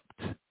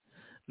interrupt.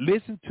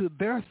 Listen to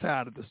their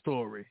side of the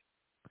story.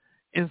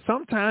 And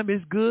sometimes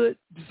it's good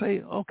to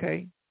say,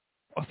 okay,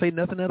 or say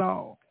nothing at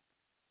all.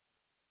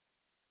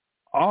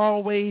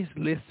 Always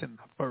listen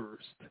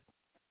first.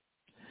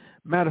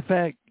 Matter of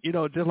fact, you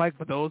know, just like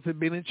for those that have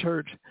been in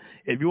church,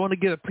 if you want to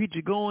get a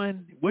preacher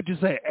going, what you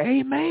say?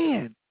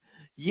 Amen.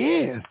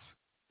 Yes.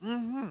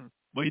 Mm-hmm.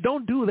 Well, you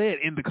don't do that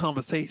in the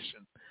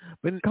conversation.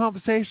 But in the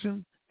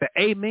conversation, the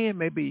amen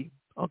may be,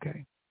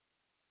 okay.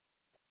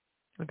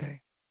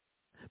 Okay.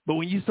 But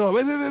when you start,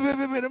 wait, let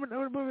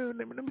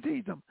me tell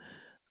you something.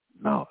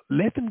 No,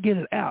 let them get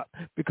it out,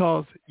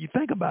 because you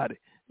think about it,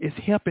 it's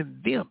helping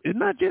them. It's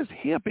not just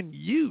helping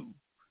you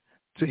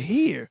to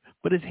hear,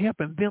 but it's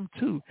helping them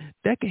too.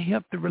 That can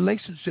help the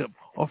relationship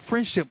or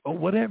friendship or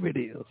whatever it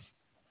is.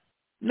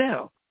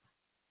 Now,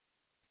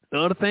 the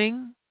other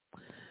thing,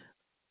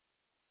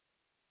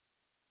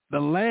 the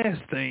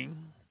last thing,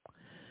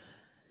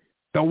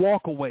 the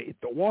walk away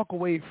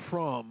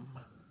from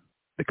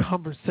the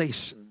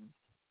conversation.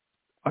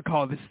 I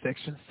call this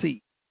section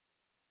C.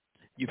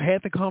 You've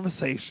had the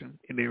conversation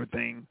and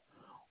everything.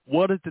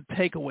 What is the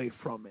takeaway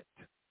from it?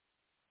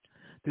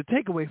 The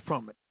takeaway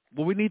from it,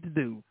 what we need to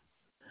do,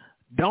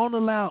 don't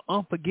allow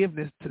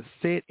unforgiveness to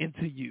set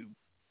into you.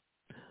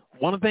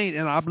 One of the things,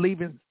 and I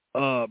believe in,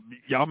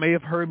 y'all may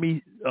have heard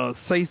me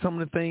say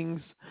some of the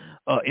things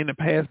in the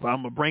past, but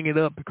I'm going to bring it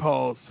up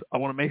because I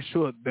want to make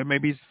sure there may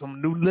be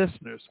some new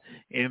listeners,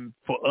 and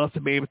for us to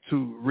be able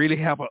to really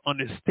have an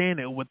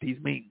understanding of what these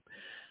mean.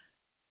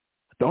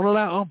 Don't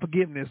allow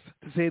unforgiveness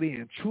to set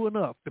in. True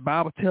enough, the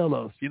Bible tells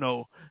us, you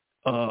know,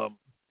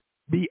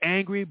 be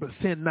angry, but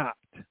sin not.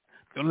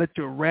 Don't let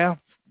your wrath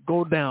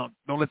go down.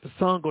 Don't let the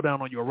sun go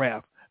down on your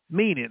wrath.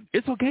 Meaning,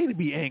 it's okay to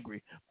be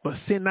angry, but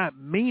sin not.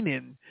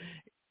 Meaning,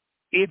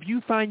 if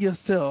you find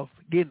yourself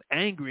getting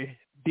angry,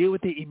 deal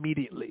with it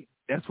immediately.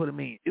 That's what it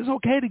means. It's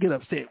okay to get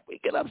upset. We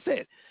get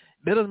upset.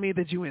 That doesn't mean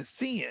that you're in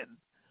sin.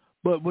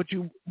 But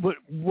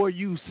where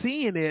you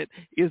seeing it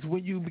is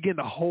when you begin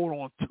to hold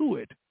on to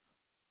it.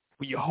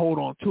 When you hold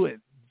on to it,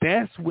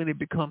 that's when it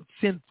becomes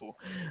sinful.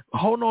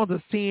 Holding on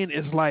to sin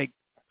is like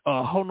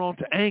holding on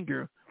to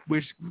anger,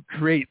 which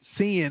creates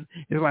sin.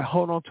 It's like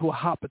holding on to a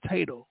hot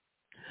potato.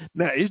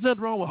 Now, there's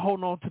nothing wrong with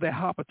holding on to that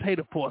hot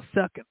potato for a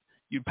second.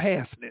 You're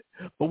passing it.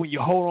 But when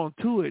you hold on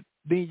to it,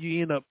 then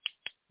you end up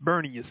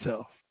burning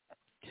yourself.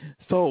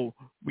 So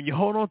when you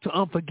hold on to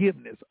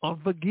unforgiveness,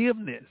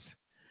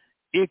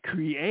 it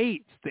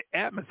creates the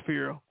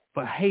atmosphere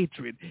for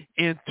hatred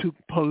and to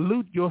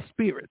pollute your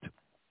spirit.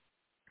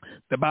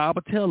 The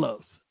Bible tells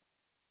us,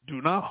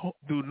 do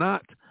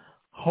not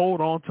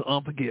hold on to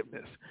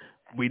unforgiveness.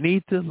 We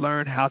need to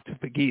learn how to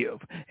forgive.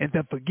 And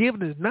that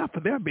forgiveness is not for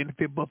their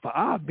benefit, but for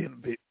our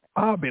benefit.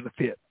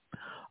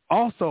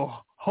 Also,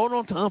 hold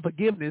on to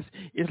unforgiveness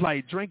is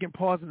like drinking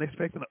poison and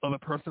expecting the other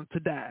person to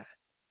die.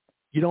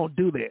 You don't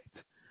do that.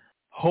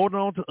 Holding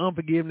on to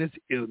unforgiveness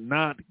is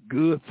not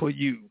good for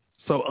you.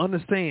 So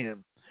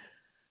understand,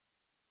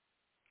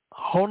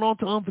 holding on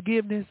to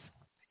unforgiveness,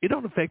 it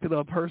don't affect the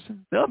other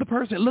person. The other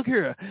person, look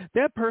here,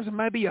 that person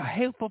might be a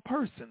hateful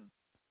person.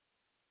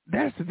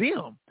 That's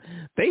them.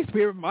 Their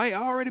spirit might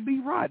already be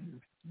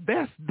rotten.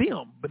 That's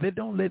them. But that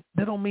don't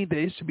mean that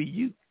it should be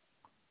you.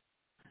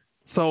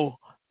 So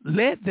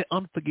let the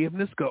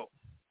unforgiveness go.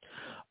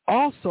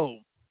 Also,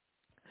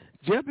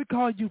 just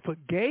because you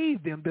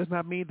forgave them does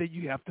not mean that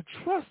you have to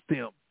trust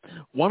them.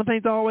 One of the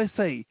things I always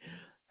say,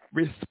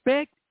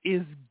 respect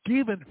is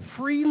given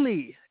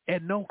freely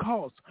at no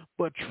cost,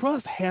 but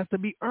trust has to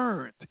be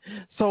earned.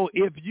 So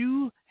if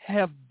you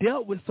have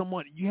dealt with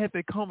someone, you had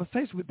that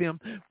conversation with them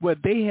where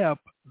they have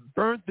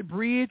burnt the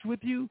bridge with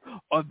you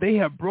or they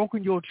have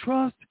broken your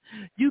trust,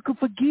 you can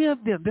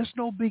forgive them. That's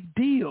no big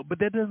deal. But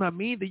that does not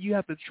mean that you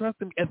have to trust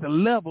them at the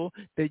level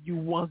that you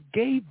once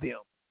gave them.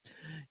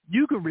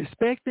 You can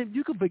respect them,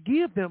 you can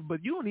forgive them,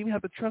 but you don't even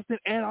have to trust them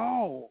at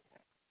all.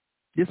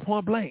 Just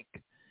point blank.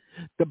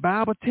 The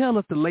Bible tells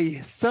us to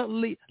lay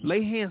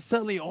hands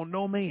suddenly on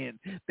no man.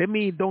 That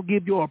means don't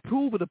give your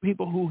approval to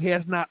people who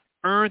has not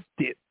earned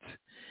it.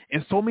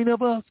 And so many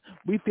of us,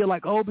 we feel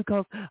like, oh,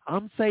 because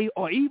I'm saved,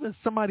 or even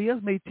somebody else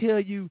may tell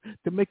you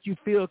to make you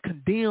feel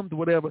condemned or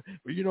whatever.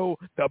 You know,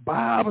 the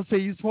Bible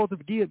says you're supposed to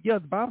forgive. Yeah,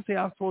 the Bible says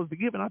I'm supposed to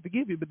forgive, and I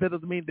forgive you, but that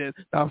doesn't mean that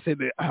the Bible says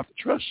that I have to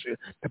trust you.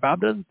 The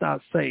Bible does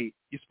not say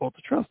you're supposed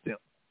to trust them.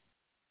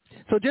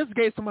 So just in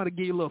case somebody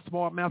give you a little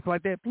smart mouth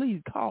like that,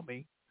 please call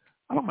me.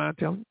 I don't mind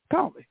telling you.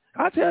 Call me.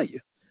 I'll tell you.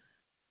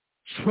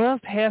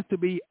 Trust has to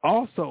be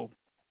also,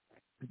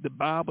 the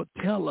Bible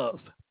tells us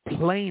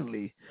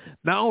plainly,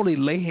 not only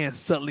lay hands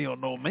suddenly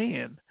on no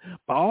man,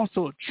 but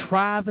also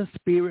try the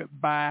spirit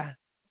by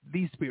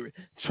the spirit.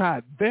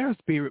 Try their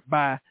spirit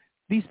by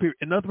the spirit.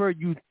 In other words,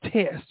 you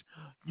test,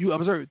 you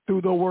observe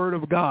through the word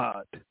of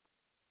God.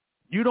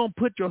 You don't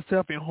put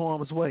yourself in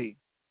harm's way.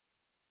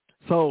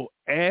 So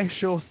ask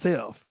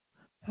yourself,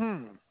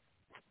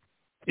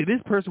 is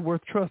this person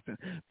worth trusting?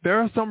 There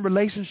are some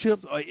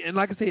relationships, and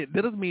like I said,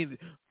 that doesn't mean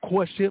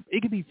courtship.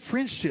 It can be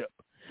friendship.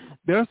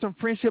 There are some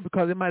friendship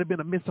because it might have been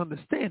a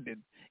misunderstanding.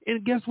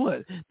 And guess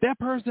what? That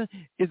person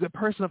is a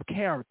person of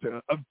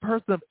character, a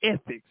person of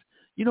ethics.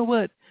 You know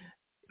what?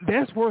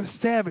 That's worth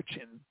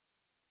savaging.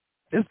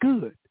 That's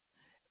good.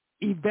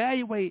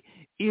 Evaluate,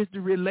 is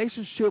the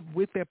relationship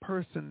with that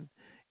person,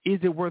 is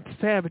it worth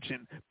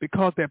savaging?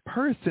 Because that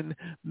person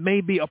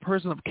may be a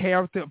person of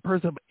character, a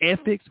person of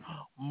ethics,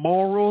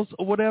 morals,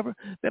 or whatever.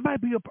 That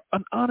might be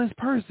an honest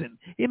person.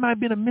 It might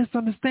be a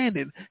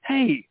misunderstanding.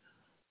 Hey,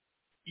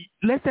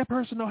 let that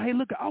person know, hey,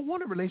 look, I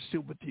want a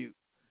relationship with you.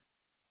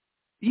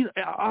 You know,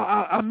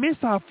 I miss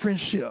our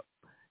friendship.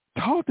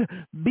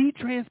 Be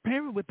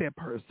transparent with that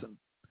person.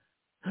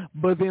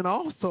 But then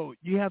also,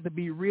 you have to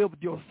be real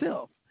with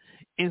yourself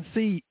and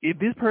see if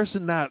this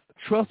person not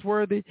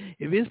trustworthy,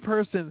 if this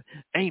person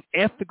ain't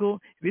ethical,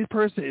 if this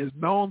person is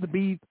known to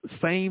be the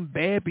same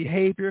bad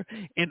behavior,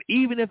 and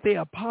even if they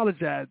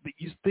apologize, but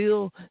you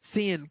still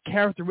seeing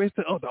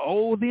characteristics of the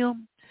old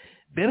them,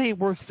 that ain't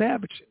worth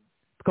savaging.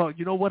 Because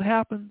you know what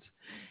happens?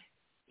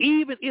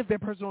 Even if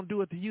that person don't do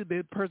it to you,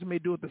 that person may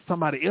do it to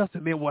somebody else,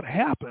 and then what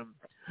happens?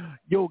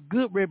 Your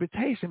good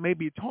reputation may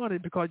be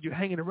tainted because you're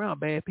hanging around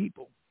bad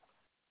people.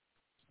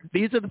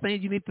 These are the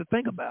things you need to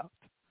think about.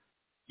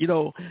 You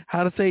know,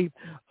 how to say,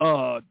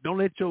 don't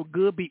let your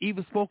good be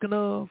evil spoken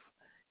of.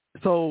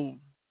 So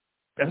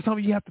that's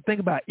something you have to think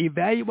about.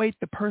 Evaluate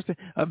the person,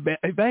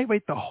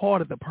 evaluate the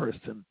heart of the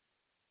person,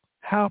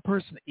 how a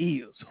person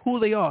is, who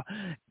they are.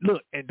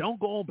 Look, and don't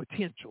go on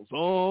potentials.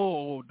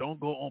 Oh, don't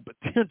go on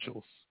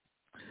potentials.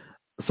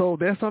 So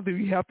that's something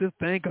you have to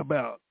think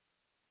about.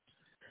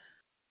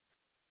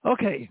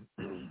 Okay.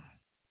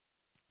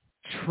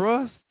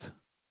 Trust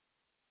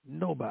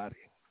nobody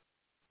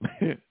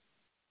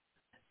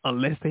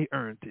unless they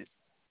earned it.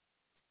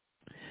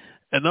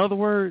 In other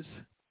words,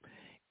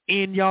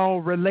 in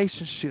your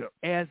relationship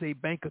as a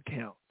bank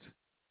account,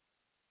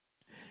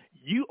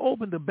 you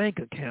open the bank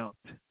account,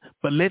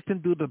 but let them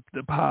do the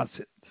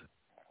deposits.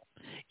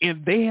 If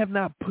they have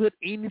not put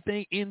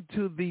anything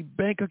into the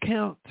bank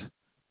account,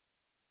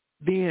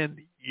 then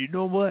you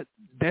know what?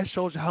 That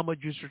shows you how much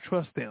you should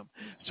trust them.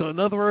 So in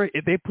other words,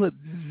 if they put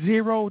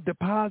zero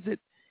deposit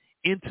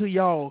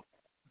into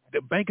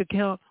the bank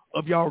account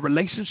of your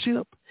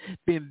relationship,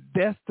 then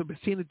that's the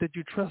percentage that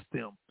you trust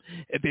them.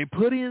 If they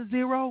put in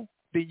zero,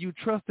 then you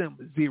trust them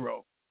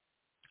zero.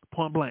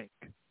 Point blank.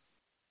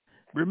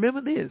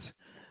 Remember this.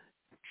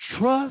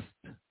 Trust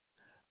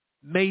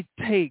may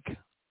take,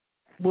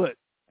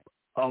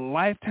 a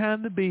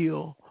lifetime to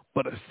build,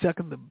 but a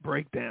second to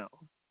break down.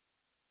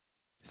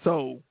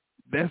 So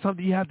that's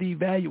something you have to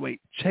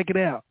evaluate. Check it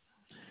out.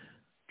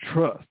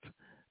 Trust.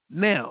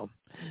 Now,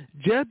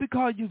 just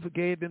because you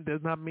forgave them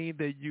does not mean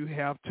that you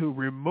have to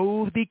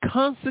remove the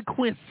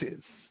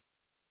consequences.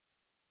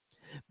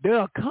 There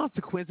are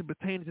consequences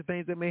pertaining to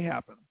things that may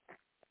happen.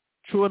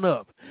 True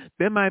enough.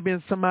 There might have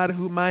been somebody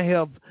who might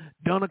have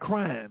done a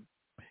crime,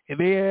 and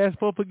they asked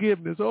for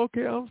forgiveness.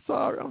 Okay, I'm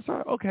sorry.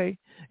 Okay,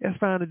 that's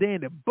fine and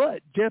dandy.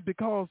 But just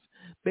because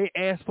they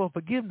asked for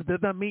forgiveness does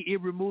not mean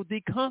it removed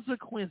the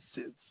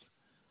consequences.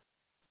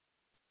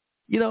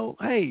 You know,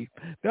 hey,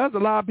 there's a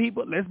lot of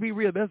people, let's be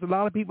real, there's a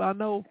lot of people I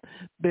know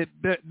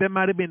that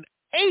might have been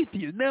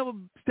atheists, never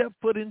stepped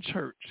foot in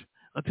church.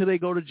 until they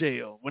go to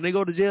jail. When they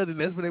go to jail, then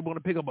that's when they want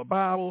to pick up a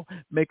Bible,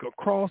 make a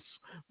cross,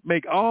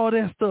 make all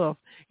that stuff.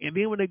 And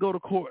then when they go to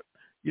court,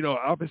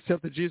 I've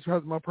accepted Jesus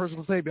Christ as my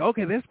personal Savior.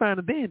 Okay, that's fine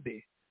and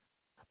dandy.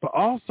 But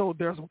also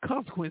there's some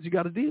consequences you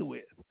got to deal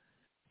with.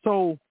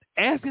 So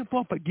asking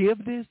for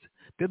forgiveness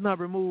does not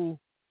remove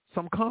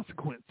some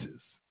consequences.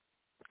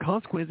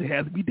 Consequences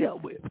have to be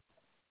dealt with.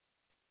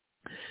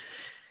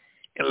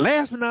 And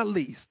last but not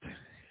least,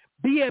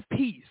 be at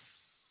peace.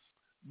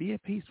 Be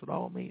at peace with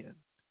all men.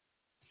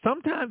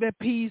 Sometimes that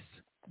peace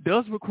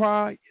does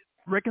require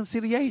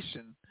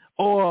reconciliation,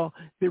 or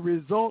the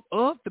result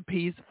of the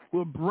peace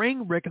will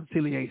bring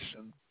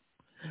reconciliation.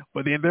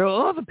 But then there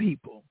are other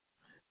people,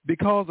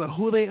 because of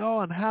who they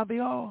are and how they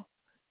are,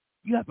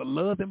 you have to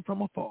love them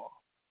from afar.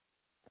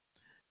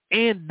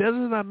 And that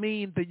does not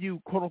mean that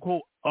you, quote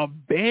unquote,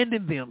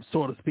 abandon them,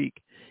 so to speak.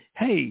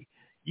 Hey,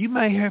 you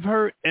may have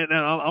heard, and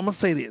I'm going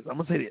to say this.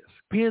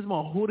 Depends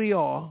on who they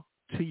are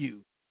to you.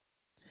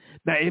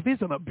 Now, if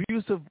it's an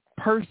abusive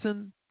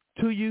person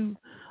to you,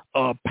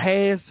 a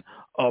past,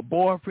 a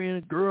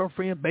boyfriend,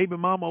 girlfriend, baby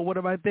mama, or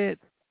whatever like that,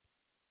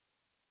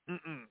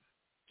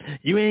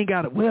 you ain't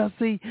got it. Well,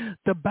 see,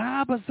 the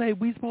Bible say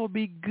we supposed to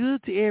be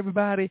good to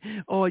everybody,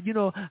 or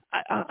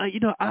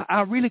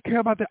I really care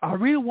about that. I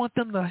really want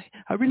them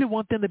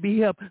to be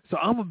helped. So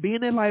I'm gonna be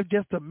in their life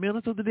just to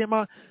minister to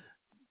them.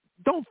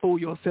 Don't fool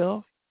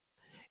yourself.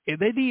 If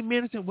they need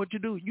ministering, what you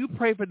do, you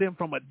pray for them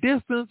from a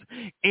distance.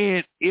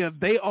 And if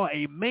they are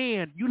a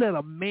man, you let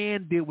a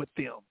man deal with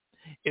them.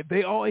 If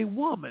they are a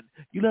woman,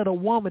 you let a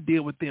woman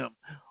deal with them.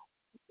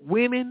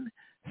 Women,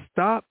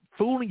 stop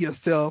fooling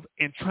yourself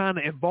and trying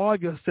to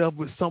involve yourself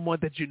with someone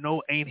that you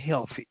know ain't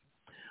healthy.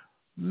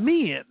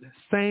 Men,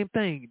 same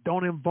thing.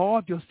 Don't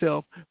involve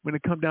yourself when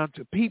it comes down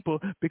to people,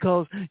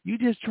 because you're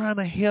just trying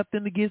to help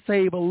them to get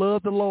saved or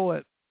love the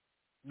Lord.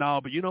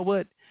 No, but you know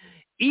what?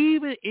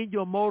 Even in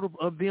your motive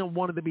of them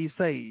wanting to be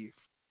saved,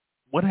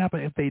 what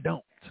happens if they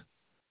don't?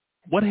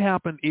 What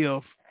happens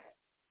if,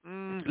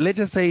 let's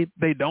just say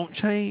they don't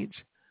change,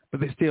 but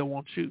they still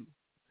want you?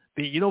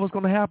 Then you know what's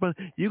going to happen?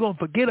 You're going to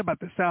forget about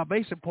the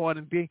salvation part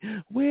and think,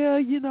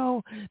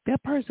 well,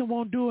 that person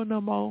won't do it no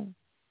more.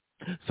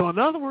 So in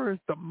other words,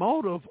 the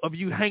motive of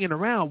you hanging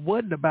around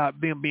wasn't about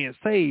them being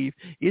saved.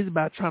 It's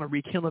about trying to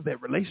rekindle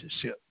that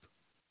relationship.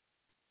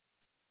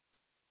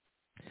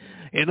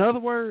 In other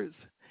words,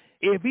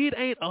 if it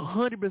ain't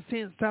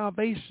 100%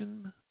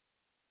 salvation,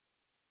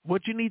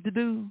 what you need to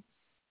do,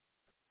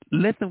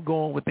 let them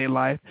go on with their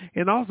life.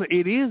 And also,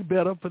 it is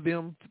better for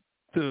them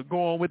to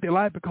go on with their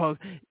life, because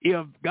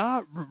if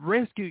God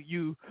rescued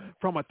you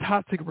from a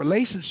toxic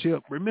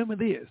relationship, remember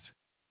this.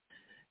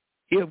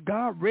 If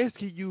God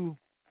rescued you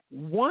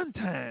one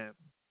time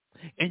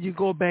and you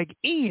go back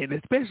in,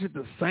 especially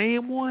the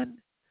same one,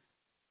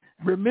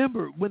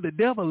 remember, when the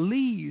devil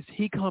leaves,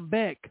 he come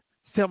back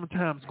 7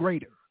 times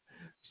greater.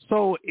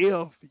 So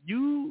if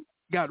you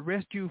got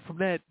rescued from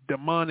that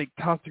demonic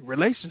toxic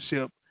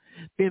relationship,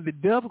 then the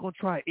devil going to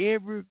try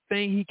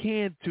everything he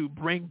can to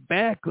bring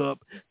back up,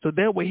 so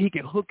that way he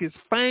can hook his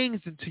fangs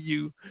into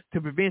you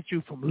to prevent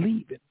you from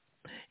leaving.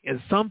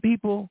 And some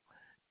people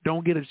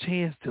don't get a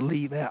chance to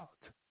leave out.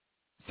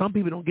 Some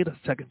people don't get a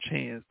second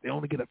chance. They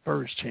only get a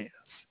first chance.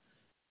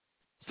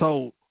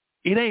 So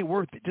it ain't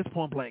worth it, just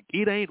point blank.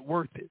 It ain't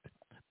worth it.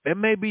 It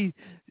may be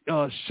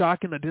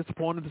shocking or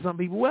disappointing to some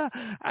people. Well,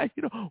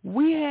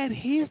 we had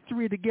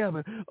history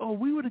together. Oh,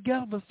 we were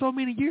together for so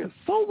many years.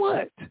 So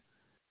what?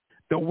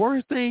 The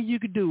worst thing you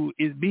could do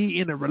is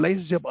be in a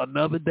relationship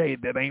another day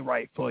that ain't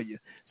right for you.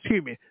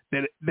 Excuse me,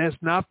 that's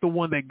not the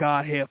one that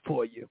God had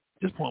for you.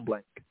 Just point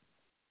blank.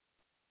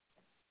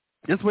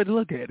 That's the way to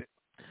look at it.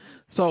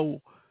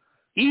 So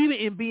even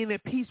in being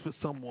at peace with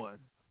someone,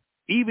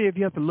 even if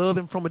you have to love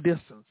them from a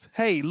distance,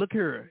 hey, look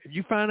here. If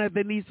you find out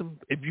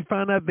if you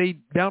find out they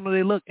down on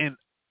their luck, and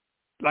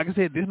like I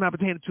said, this is not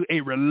pertaining to a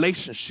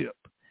relationship.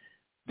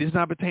 This is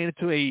not pertaining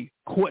to a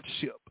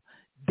courtship,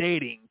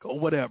 dating, or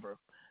whatever.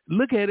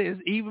 Look at it as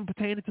even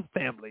pertaining to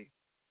family,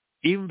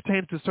 even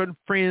pertaining to certain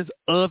friends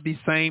of the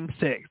same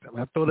sex. I'm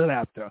going to throw that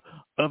out there,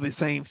 of the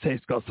same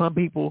sex, because some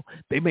people,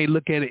 they may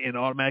look at it and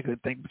automatically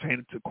think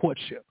pertaining to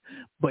courtship.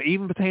 But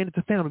even pertaining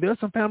to family, there are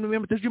some family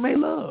members that you may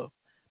love,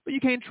 but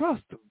you can't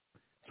trust them.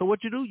 So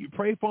what you do, you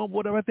pray for them,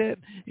 whatever like that,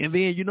 and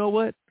then you know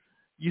what?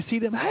 You see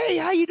them, hey,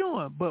 how you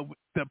doing? But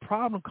the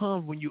problem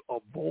comes when you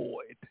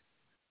avoid.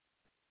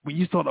 When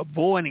you start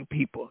avoiding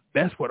people,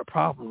 that's where the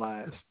problem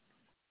lies.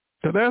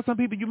 So there are some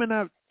people you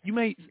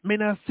may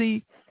not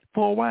see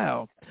for a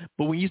while,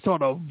 but when you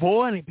start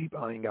avoiding people,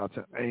 I ain't got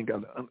to.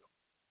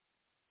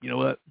 You know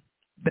what?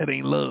 That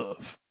ain't love.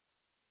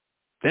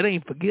 That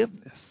ain't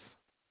forgiveness.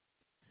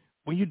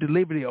 When you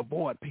deliberately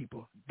avoid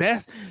people,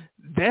 that's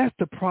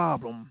the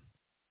problem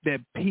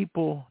that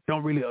people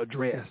don't really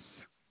address.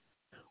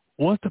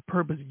 What's the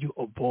purpose of you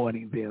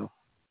avoiding them?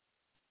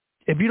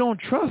 If you don't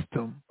trust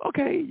them,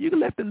 okay, you can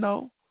let them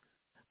know.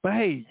 But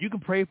hey, you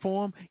can pray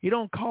for them. It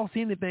don't cost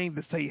anything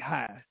to say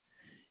hi.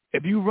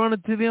 If you run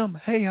into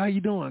them, hey, how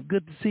you doing?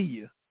 Good to see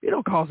you. It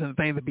don't cost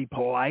anything to be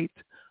polite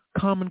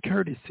common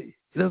courtesy.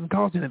 It doesn't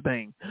cost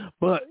anything.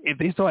 But if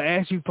they start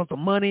asking you for some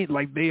money,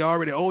 like they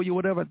already owe you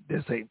whatever,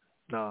 they say,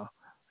 nah, I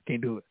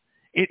can't do it.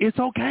 It's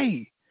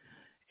okay.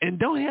 And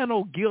don't have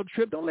no guilt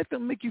trip. Don't let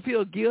them make you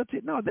feel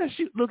guilty. No, that's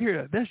you. Look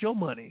here, that's your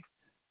money.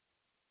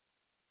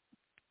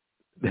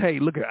 Hey,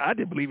 look here, I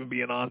didn't believe in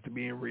being honest and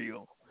being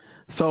real.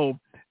 So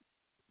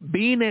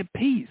being at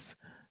peace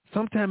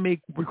sometimes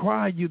may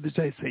require you to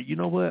say, you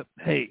know what?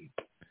 Hey,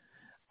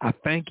 I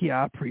thank you.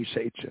 I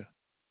appreciate you.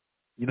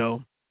 You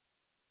know,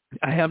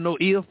 I have no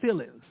ill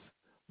feelings,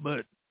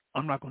 but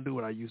I'm not going to do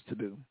what I used to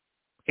do.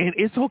 And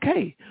it's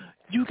okay.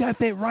 You got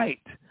that right.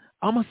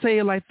 I'm going to say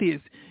it like this.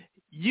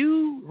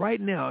 You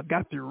right now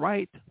got the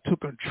right to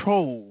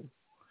control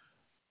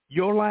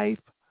your life,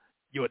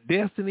 your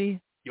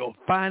destiny, your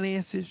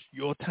finances,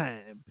 your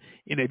time.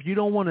 And if you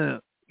don't want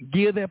to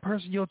give that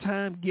person your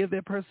time, give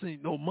that person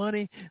no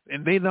money,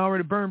 and they've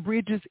already burned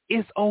bridges,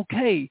 it's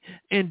okay.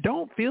 And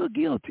don't feel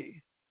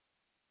guilty.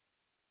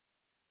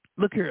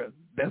 Look here,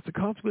 that's the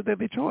consequence of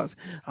their choice.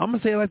 I'm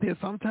going to say it like this.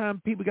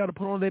 Sometimes people got to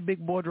put on their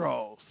big boy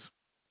drawers.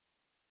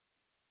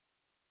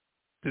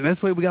 So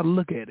that's the way we got to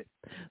look at it.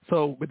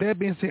 So with that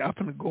being said, I'm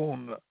going to go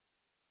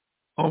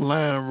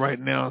online right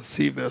now and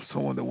see if there's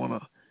someone that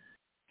want to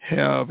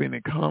have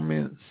any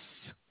comments.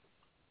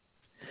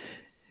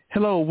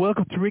 Hello,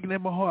 welcome to Rick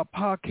and My Heart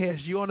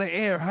podcast. You on the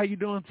air. How you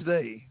doing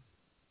today?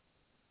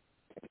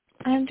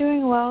 I'm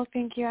doing well,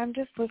 thank you. I'm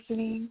just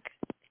listening.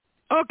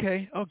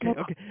 Okay.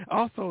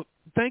 Also,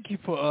 thank you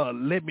for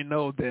letting me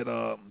know that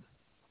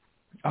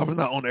I was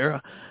not on the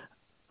air.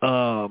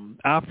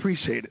 I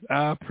appreciate it.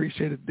 I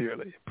appreciate it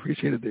dearly.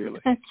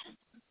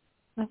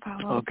 No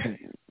problem. Okay.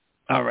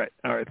 All right.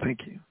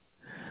 Thank you.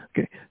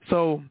 Okay.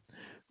 So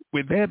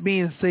with that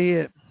being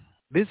said,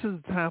 this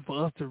is the time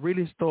for us to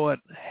really start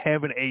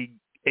having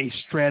a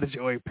strategy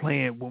or a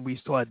plan when we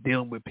start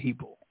dealing with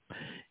people.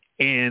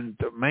 And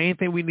the main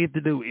thing we need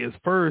to do is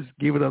first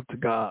give it up to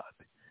God.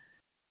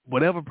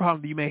 Whatever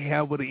problem you may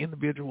have with an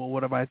individual or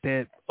whatever like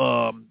that,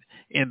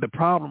 and the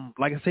problem,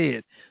 like I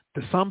said,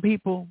 to some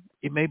people,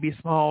 it may be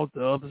small,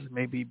 to others it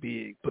may be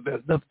big, but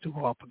there's nothing too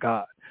hard for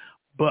God.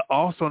 But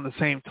also on the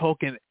same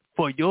token,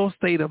 for your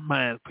state of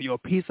mind, for your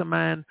peace of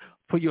mind,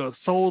 for your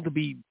soul to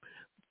be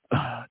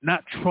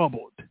not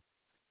troubled,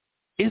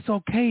 it's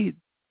okay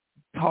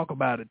to talk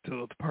about it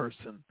to the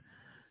person.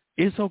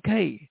 It's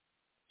okay.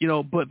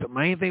 But the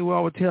main thing we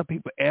always tell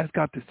people, ask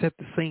God to set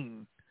the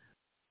scene.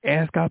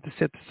 Ask God to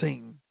set the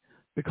scene.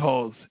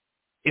 Because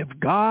if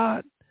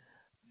God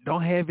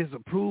don't have his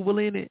approval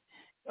in it,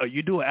 or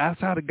you do it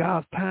outside of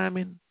God's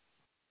timing,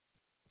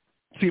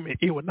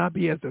 it would not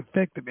be as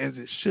effective as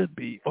it should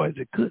be or as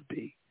it could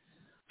be.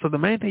 So the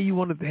main thing you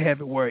wanted to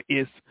have it where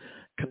it's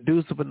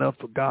conducive enough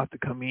for God to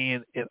come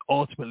in and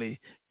ultimately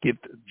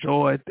get the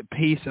joy, the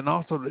peace, and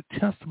also the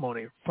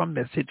testimony from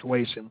that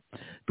situation.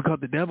 Because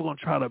the devil going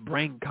to try to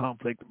bring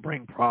conflict,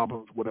 bring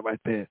problems, whatever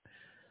like that.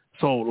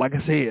 So like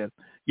I said,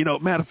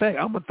 matter of fact,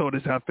 I'm going to throw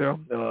this out there.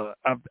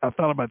 I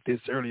thought about this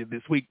earlier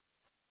this week.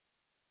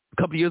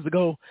 A couple of years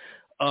ago,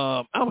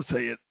 I would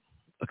say it.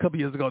 A couple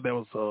of years ago, there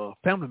was a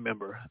family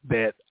member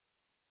that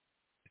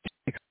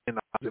I was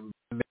invited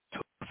to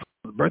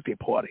a birthday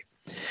party.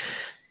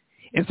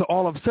 And so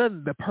all of a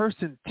sudden, the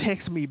person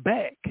texts me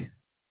back.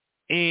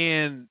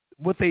 And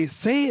what they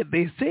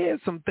said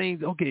some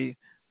things, okay,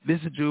 this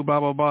is Jew, blah,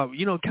 blah, blah.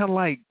 Kind of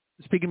like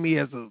speaking to me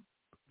as a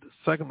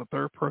second or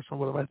third person,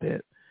 whatever like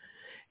that.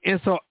 And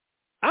so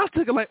I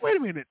took it like, wait a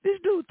minute, this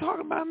dude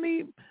talking about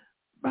me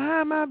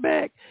behind my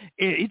back.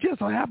 And it just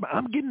so happened,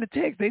 I'm getting the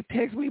text. They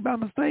text me by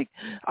mistake.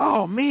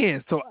 Oh,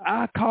 man. So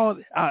I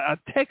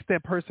text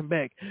that person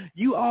back.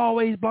 You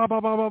always blah, blah,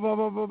 blah, blah, blah,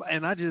 blah, blah.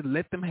 And I just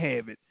let them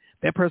have it.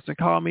 That person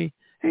called me.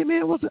 Hey,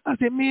 man, what's it? I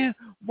said, man,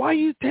 why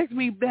you text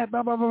me that,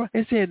 blah, blah, blah?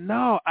 They said,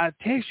 no, I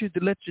text you to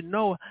let you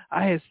know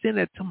I had sent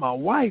it to my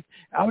wife.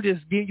 I would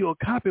just give you a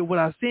copy of what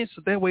I sent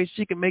so that way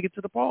she can make it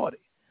to the party.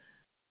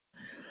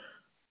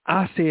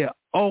 I said,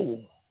 oh,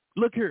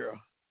 look here.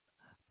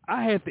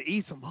 I had to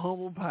eat some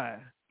humble pie.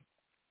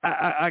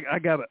 I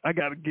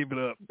gotta give it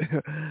up.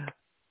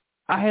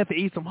 I had to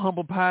eat some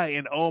humble pie,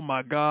 and oh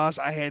my gosh,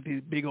 I had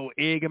this big old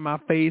egg in my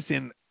face,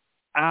 and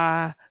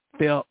I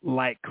felt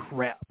like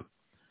crap.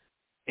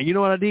 And you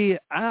know what I did?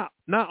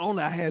 Not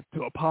only I had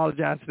to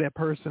apologize to that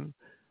person,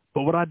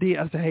 but what I did,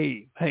 I said,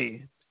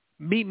 hey,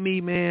 meet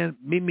me, man.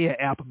 Meet me at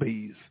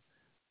Applebee's.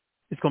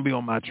 It's gonna be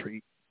on my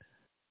treat.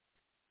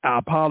 I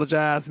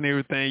apologize and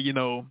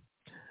everything,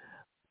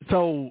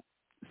 So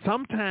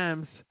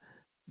sometimes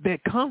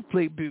that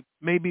conflict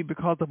may be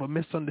because of a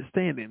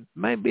misunderstanding,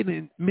 might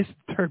be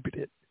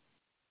misinterpreted.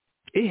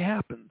 It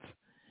happens.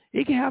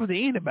 It can happen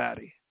to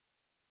anybody.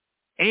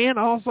 And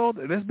also,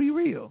 let's be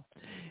real,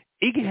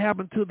 it can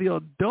happen to the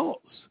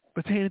adults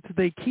pertaining to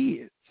their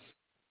kids.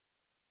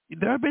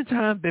 There have been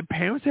times that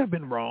parents have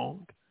been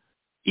wrong.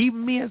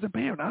 Even me as a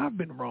parent, I've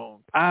been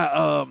wrong.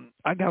 I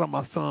got on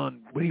my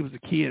son when he was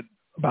a kid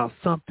about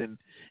something,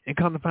 and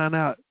come to find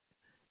out,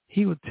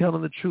 he was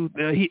telling the truth.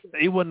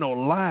 It wasn't no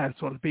lie,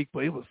 so to speak,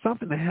 but it was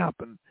something that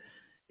happened.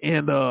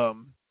 And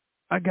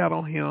I got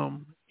on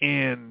him,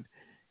 and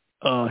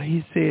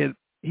he said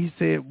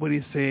what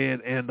he said,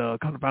 and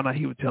come to find out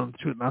he was telling the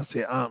truth. And I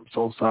said, I'm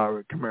so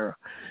sorry, Kamara.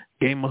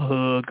 Gave him a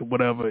hug or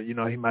whatever. You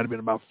know, he might have been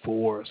about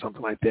 4 or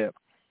something like that.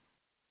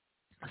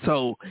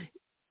 So,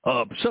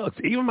 shucks,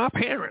 even my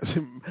parents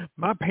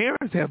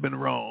have been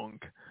wrong.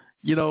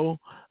 You know,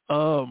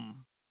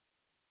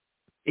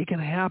 it can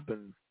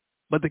happen.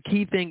 But the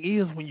key thing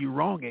is when you're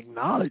wrong,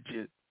 acknowledge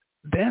it.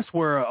 That's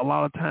where a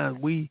lot of times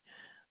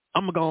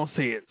I'm going to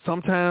say it.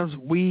 Sometimes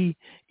we,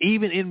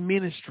 even in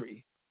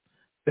ministry,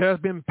 there's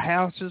been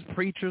pastors,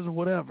 preachers, or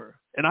whatever,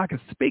 and I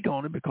can speak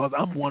on it because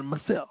I'm one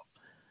myself.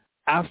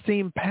 I've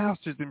seen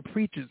pastors and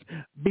preachers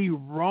be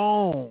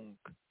wrong.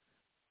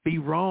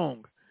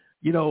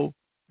 You know,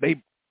 they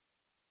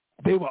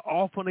were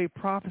off on their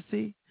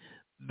prophecy.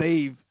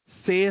 They've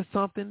said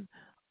something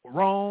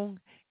wrong,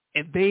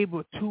 and they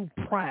were too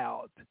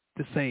proud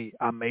to say,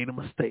 I made a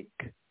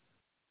mistake.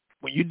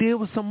 When you deal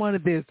with somebody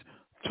that's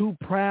too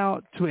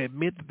proud to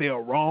admit that they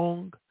are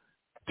wrong,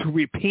 to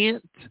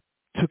repent,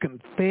 to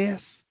confess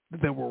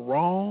that they were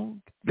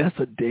wrong, that's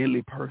a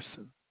deadly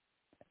person.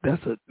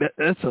 That's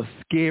a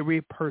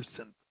scary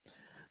person.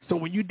 So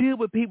when you deal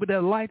with people that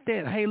are like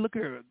that, hey, look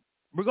here,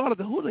 regardless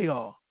of who they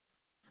are.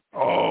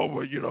 Oh,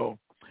 well, you know,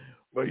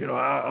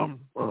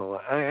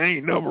 I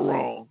ain't never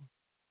wrong.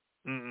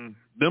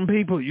 Them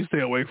people you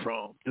stay away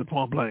from, just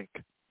point blank.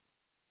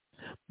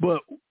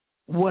 But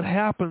what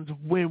happens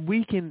when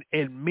we can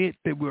admit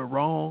that we're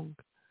wrong,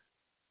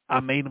 I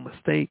made a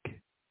mistake,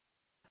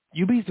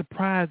 you'd be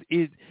surprised.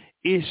 It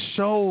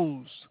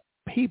shows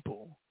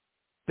people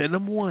that,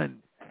 number one,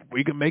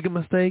 we can make a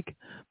mistake,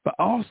 but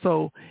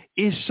also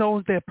it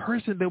shows that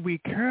person that we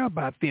care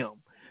about them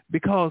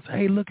because,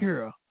 hey, look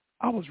here,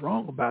 I was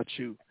wrong about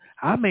you.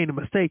 I made a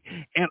mistake.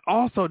 And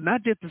also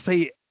not just to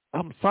say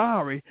I'm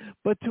sorry,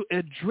 but to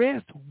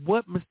address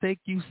what mistake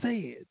you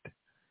said.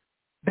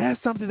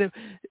 That's something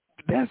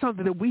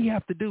that we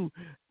have to do.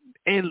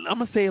 And I'm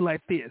going to say it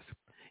like this.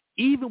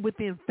 Even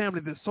within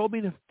family, there's so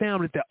many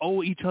families that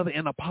owe each other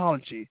an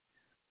apology,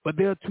 but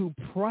they're too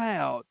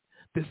proud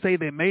to say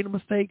they made a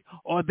mistake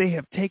or they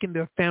have taken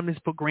their families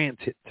for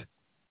granted.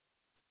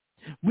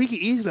 We can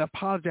easily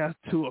apologize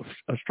to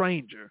a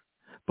stranger,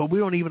 but we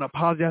don't even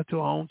apologize to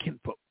our own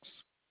kinfolks.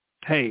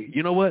 Hey,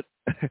 you know what?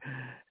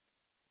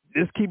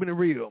 Just keeping it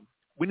real.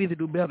 We need to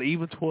do better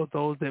even towards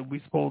those that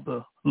we're supposed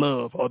to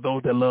love or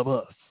those that love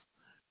us.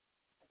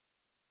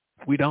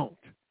 We don't.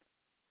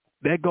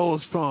 That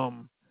goes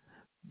from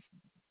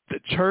the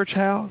church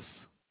house,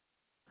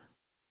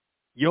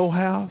 your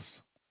house,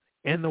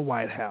 and the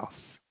White House.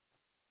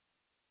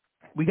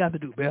 We got to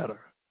do better.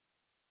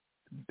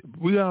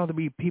 We ought to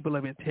be people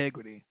of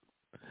integrity.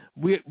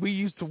 We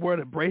used to wear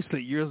the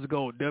bracelet years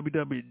ago,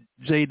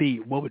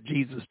 WWJD. What would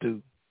Jesus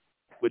do?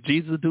 Would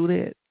Jesus do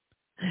that?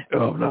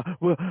 Oh, no.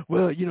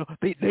 Well, you know,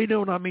 they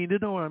know what I mean. They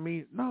know what I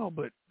mean. No,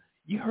 but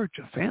you hurt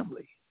your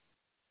family.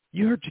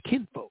 You hurt your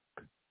kinfolk.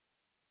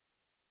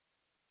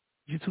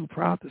 You're too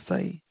proud to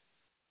say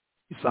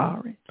you're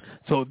sorry.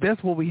 So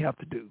that's what we have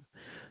to do.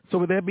 So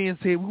with that being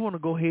said, we want to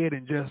go ahead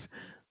and just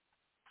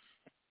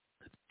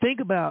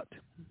think about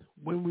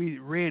when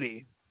we're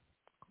ready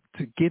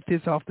to get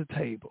this off the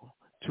table,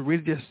 to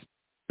really just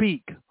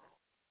speak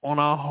on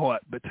our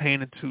heart,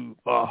 pertaining to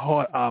our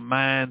heart, our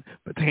mind,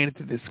 pertaining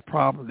to this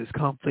problem, this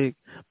conflict.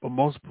 But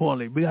most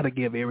importantly, we got to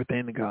give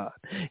everything to God.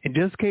 And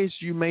just in case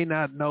you may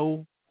not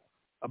know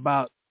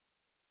about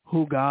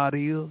who God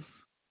is,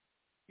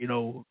 you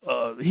know,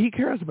 he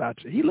cares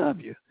about you. He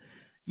loves you.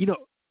 You know,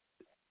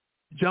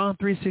 John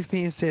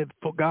 3:16 said,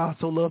 for God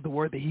so loved the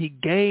world that he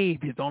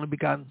gave his only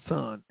begotten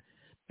son,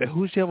 that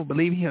whosoever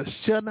believe in him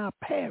shall not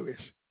perish,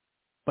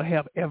 but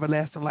have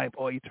everlasting life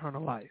or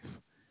eternal life.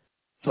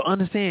 So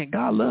understand,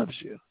 God loves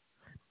you.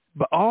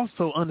 But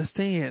also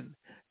understand,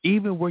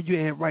 even where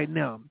you're at right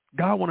now,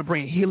 God want to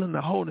bring healing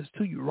and wholeness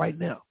to you right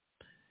now.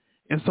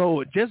 And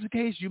so just in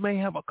case you may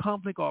have a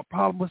conflict or a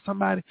problem with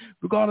somebody,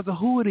 regardless of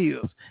who it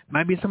is,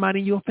 might be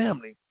somebody in your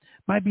family,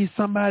 might be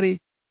somebody,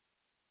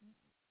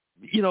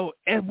 you know,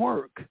 at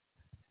work.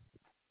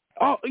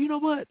 Oh, you know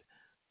what?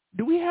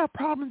 Do we have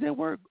problems at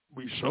work?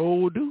 We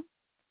sure do.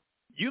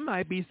 You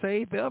might be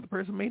saved, the other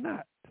person may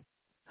not.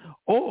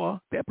 Or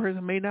that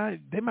person may not,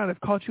 they might have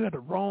caught you at the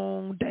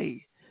wrong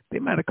day. They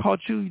might have caught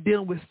you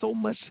dealing with so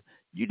much,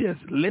 you just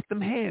let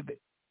them have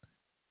it.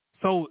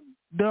 So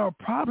there are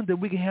problems that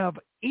we can have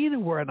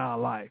anywhere in our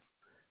life,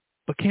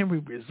 but can we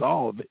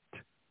resolve it?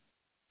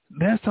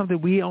 That's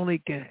something we only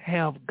can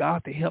have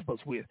God to help us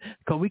with,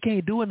 because we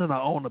can't do it in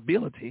our own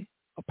ability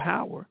or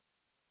power.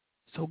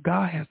 So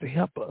God has to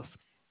help us.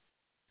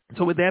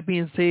 So with that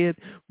being said,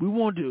 we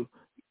want to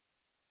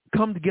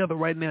come together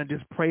right now and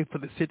just pray for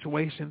the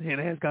situation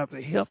and ask God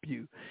to help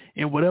you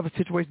in whatever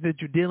situation that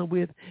you're dealing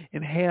with,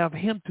 and have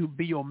him to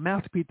be your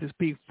mouthpiece to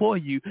speak for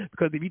you.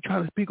 Because if you try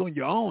to speak on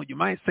your own, you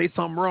might say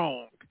something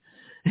wrong.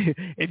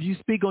 If you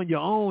speak on your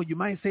own, you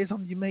might say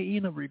something you may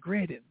end up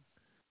regretting.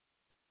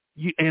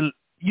 And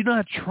you're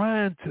not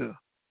trying to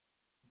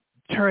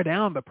tear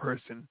down the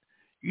person.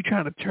 You're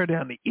trying to tear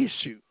down the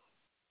issue.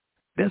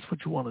 That's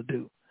what you want to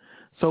do.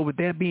 So with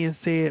that being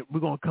said, we're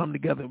going to come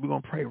together and we're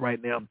going to pray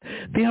right now.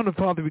 Dear Heavenly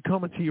Father, we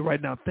coming to you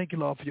right now. Thank you,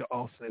 Lord, for your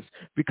awesomeness.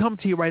 We come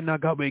to you right now,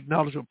 God. We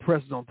acknowledge your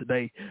presence on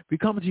today. We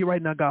come to you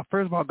right now, God.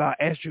 First of all, God,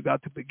 ask you,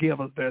 God, to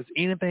forgive us if there's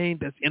anything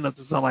that's in us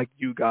that's not like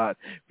you, God.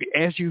 We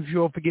ask you for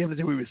your forgiveness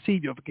and we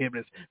receive your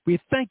forgiveness. We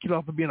thank you,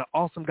 Lord, for being an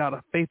awesome God,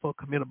 a faithful,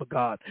 commendable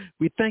God.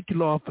 We thank you,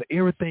 Lord, for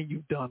everything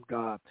you've done,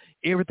 God.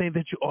 Everything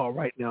that you are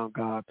right now,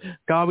 God.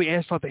 God, we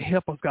ask, Lord, to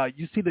help us, God.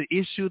 You see the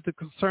issues, the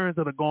concerns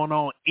that are going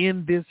on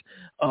in this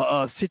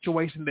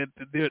situation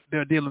that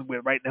they're dealing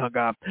with right now,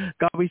 God.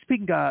 God, we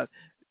speak, God,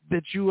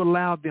 that you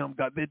allow them,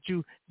 God, that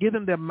you give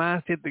them their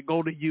mindset to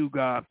go to you,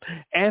 God,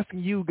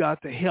 asking you, God,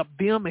 to help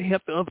them and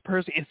help the other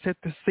person and set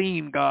the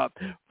scene, God,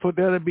 for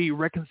there to be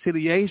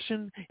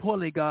reconciliation.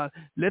 Importantly, God,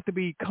 let there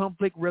be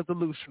conflict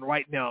resolution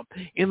right now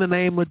in the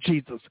name of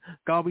Jesus.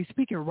 God, we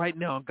speaking right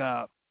now,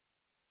 God.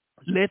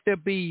 Let there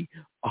be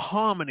a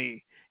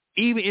harmony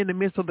even in the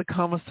midst of the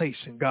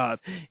conversation, God.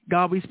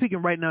 God, we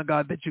speaking right now,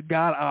 God, that you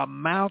guide our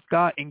mouth,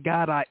 God, and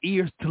guide our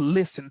ears to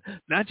listen,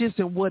 not just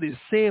in what is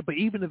said, but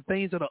even the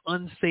things that are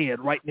unsaid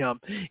right now.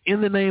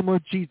 In the name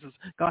of Jesus,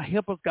 God,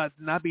 help us, God,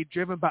 to not be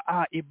driven by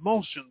our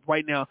emotions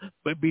right now,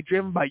 but be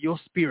driven by your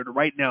spirit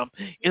right now.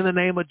 In the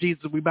name of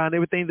Jesus, we bind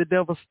everything the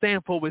devil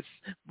stands for. We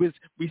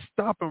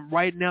stop him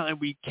right now, and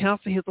we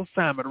cancel his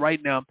assignment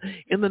right now.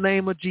 In the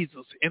name of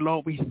Jesus. And,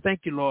 Lord, we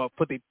thank you, Lord,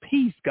 for the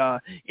peace, God,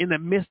 in the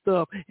midst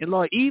of, and,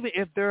 Lord, even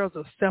if there's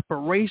a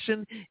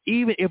separation,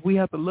 even if we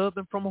have to love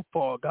them from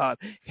afar, God,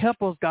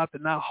 help us, God, to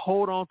not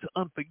hold on to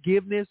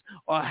unforgiveness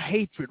or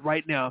hatred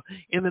right now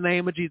in the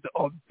name of Jesus,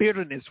 or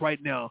bitterness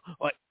right now,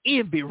 or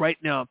envy right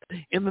now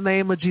in the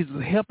name of Jesus.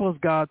 Help us,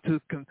 God,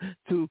 to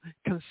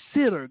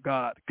consider,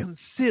 God,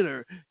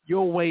 consider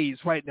your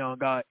ways right now,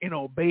 God, and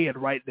obey it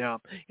right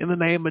now in the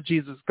name of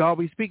Jesus. God,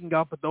 we speaking,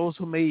 God, for those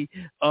who may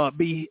have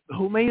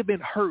been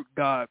hurt,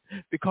 God,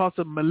 because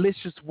of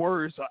malicious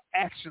words or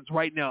actions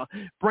right now.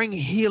 Bring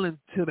healing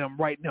to them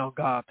right now,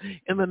 God,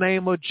 in the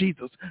name of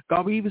Jesus.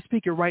 God, we even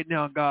speaking right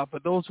now, God, for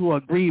those who are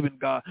grieving,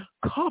 God,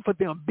 comfort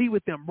them, be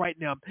with them right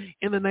now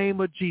in the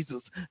name of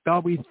Jesus.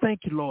 God, we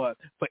thank you, Lord,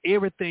 for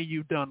everything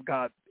you've done,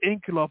 God.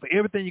 Thank you, Lord, for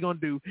everything you're going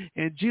to do.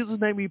 In Jesus'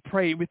 name we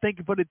pray. We thank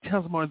you for the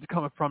testimonies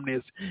coming from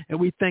this, and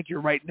we thank you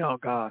right now,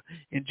 God.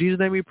 In Jesus'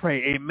 name we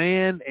pray.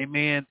 Amen,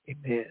 amen,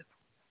 amen.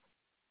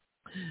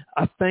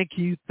 I thank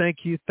you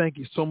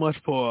so much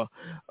for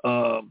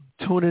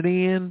tuning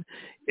in.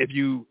 If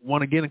you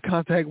want to get in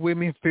contact with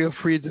me, feel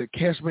free to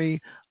catch me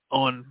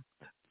on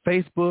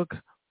Facebook.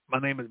 My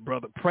name is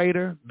Brother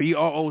Prater,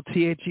 Brother,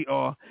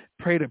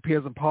 Prater, P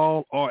as in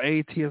Paul,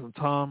 R-A-T as in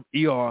Tom,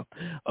 E-R.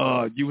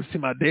 You will see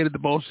my daily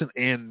devotion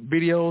and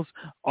videos.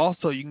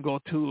 Also, you can go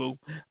to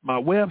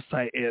my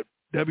website at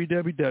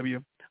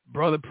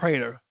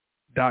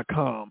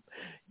www.brotherprater.com.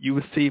 You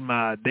will see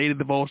my daily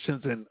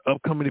devotions and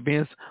upcoming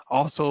events,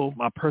 also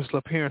my personal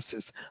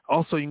appearances.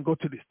 Also, you can go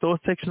to the store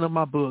section of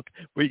my book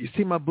where you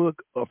see my book,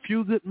 A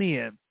Few Good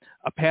Men,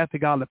 A Path to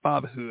Godly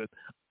Fatherhood.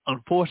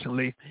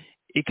 Unfortunately,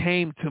 it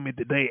came to me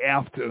the day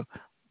after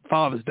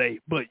Father's Day,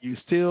 but you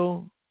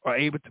still are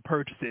able to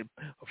purchase it.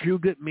 A Few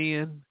Good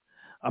Men,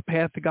 A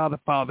Path to Godly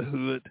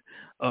Fatherhood.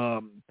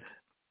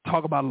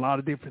 Talk about a lot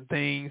of different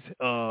things.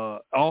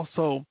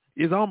 Also,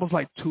 it's almost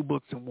like 2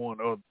 books in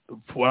one, or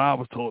what I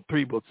was told,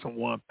 3 books in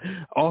one.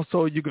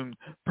 Also, you can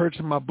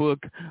purchase my book,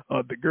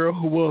 The Girl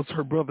Who Was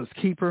Her Brother's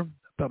Keeper. I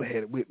thought I had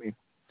it with me.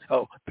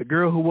 Oh, The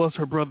Girl Who Was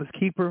Her Brother's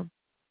Keeper,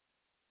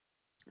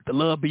 The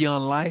Love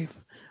Beyond Life.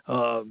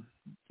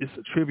 It's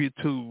a tribute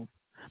to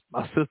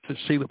my sister,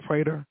 Sheila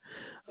Prater.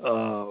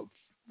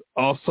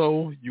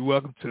 Also, you're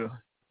welcome to,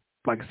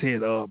 like I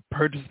said,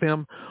 purchase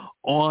them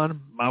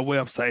on my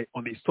website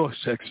on the source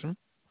section.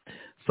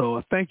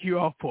 So thank you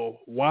all for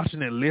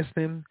watching and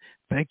listening.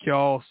 Thank you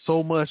all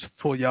so much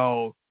for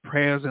y'all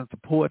prayers and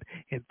support.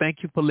 And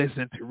thank you for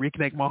listening to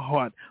Reconnect My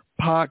Heart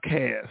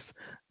podcast.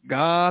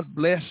 God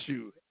bless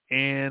you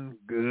and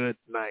good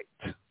night.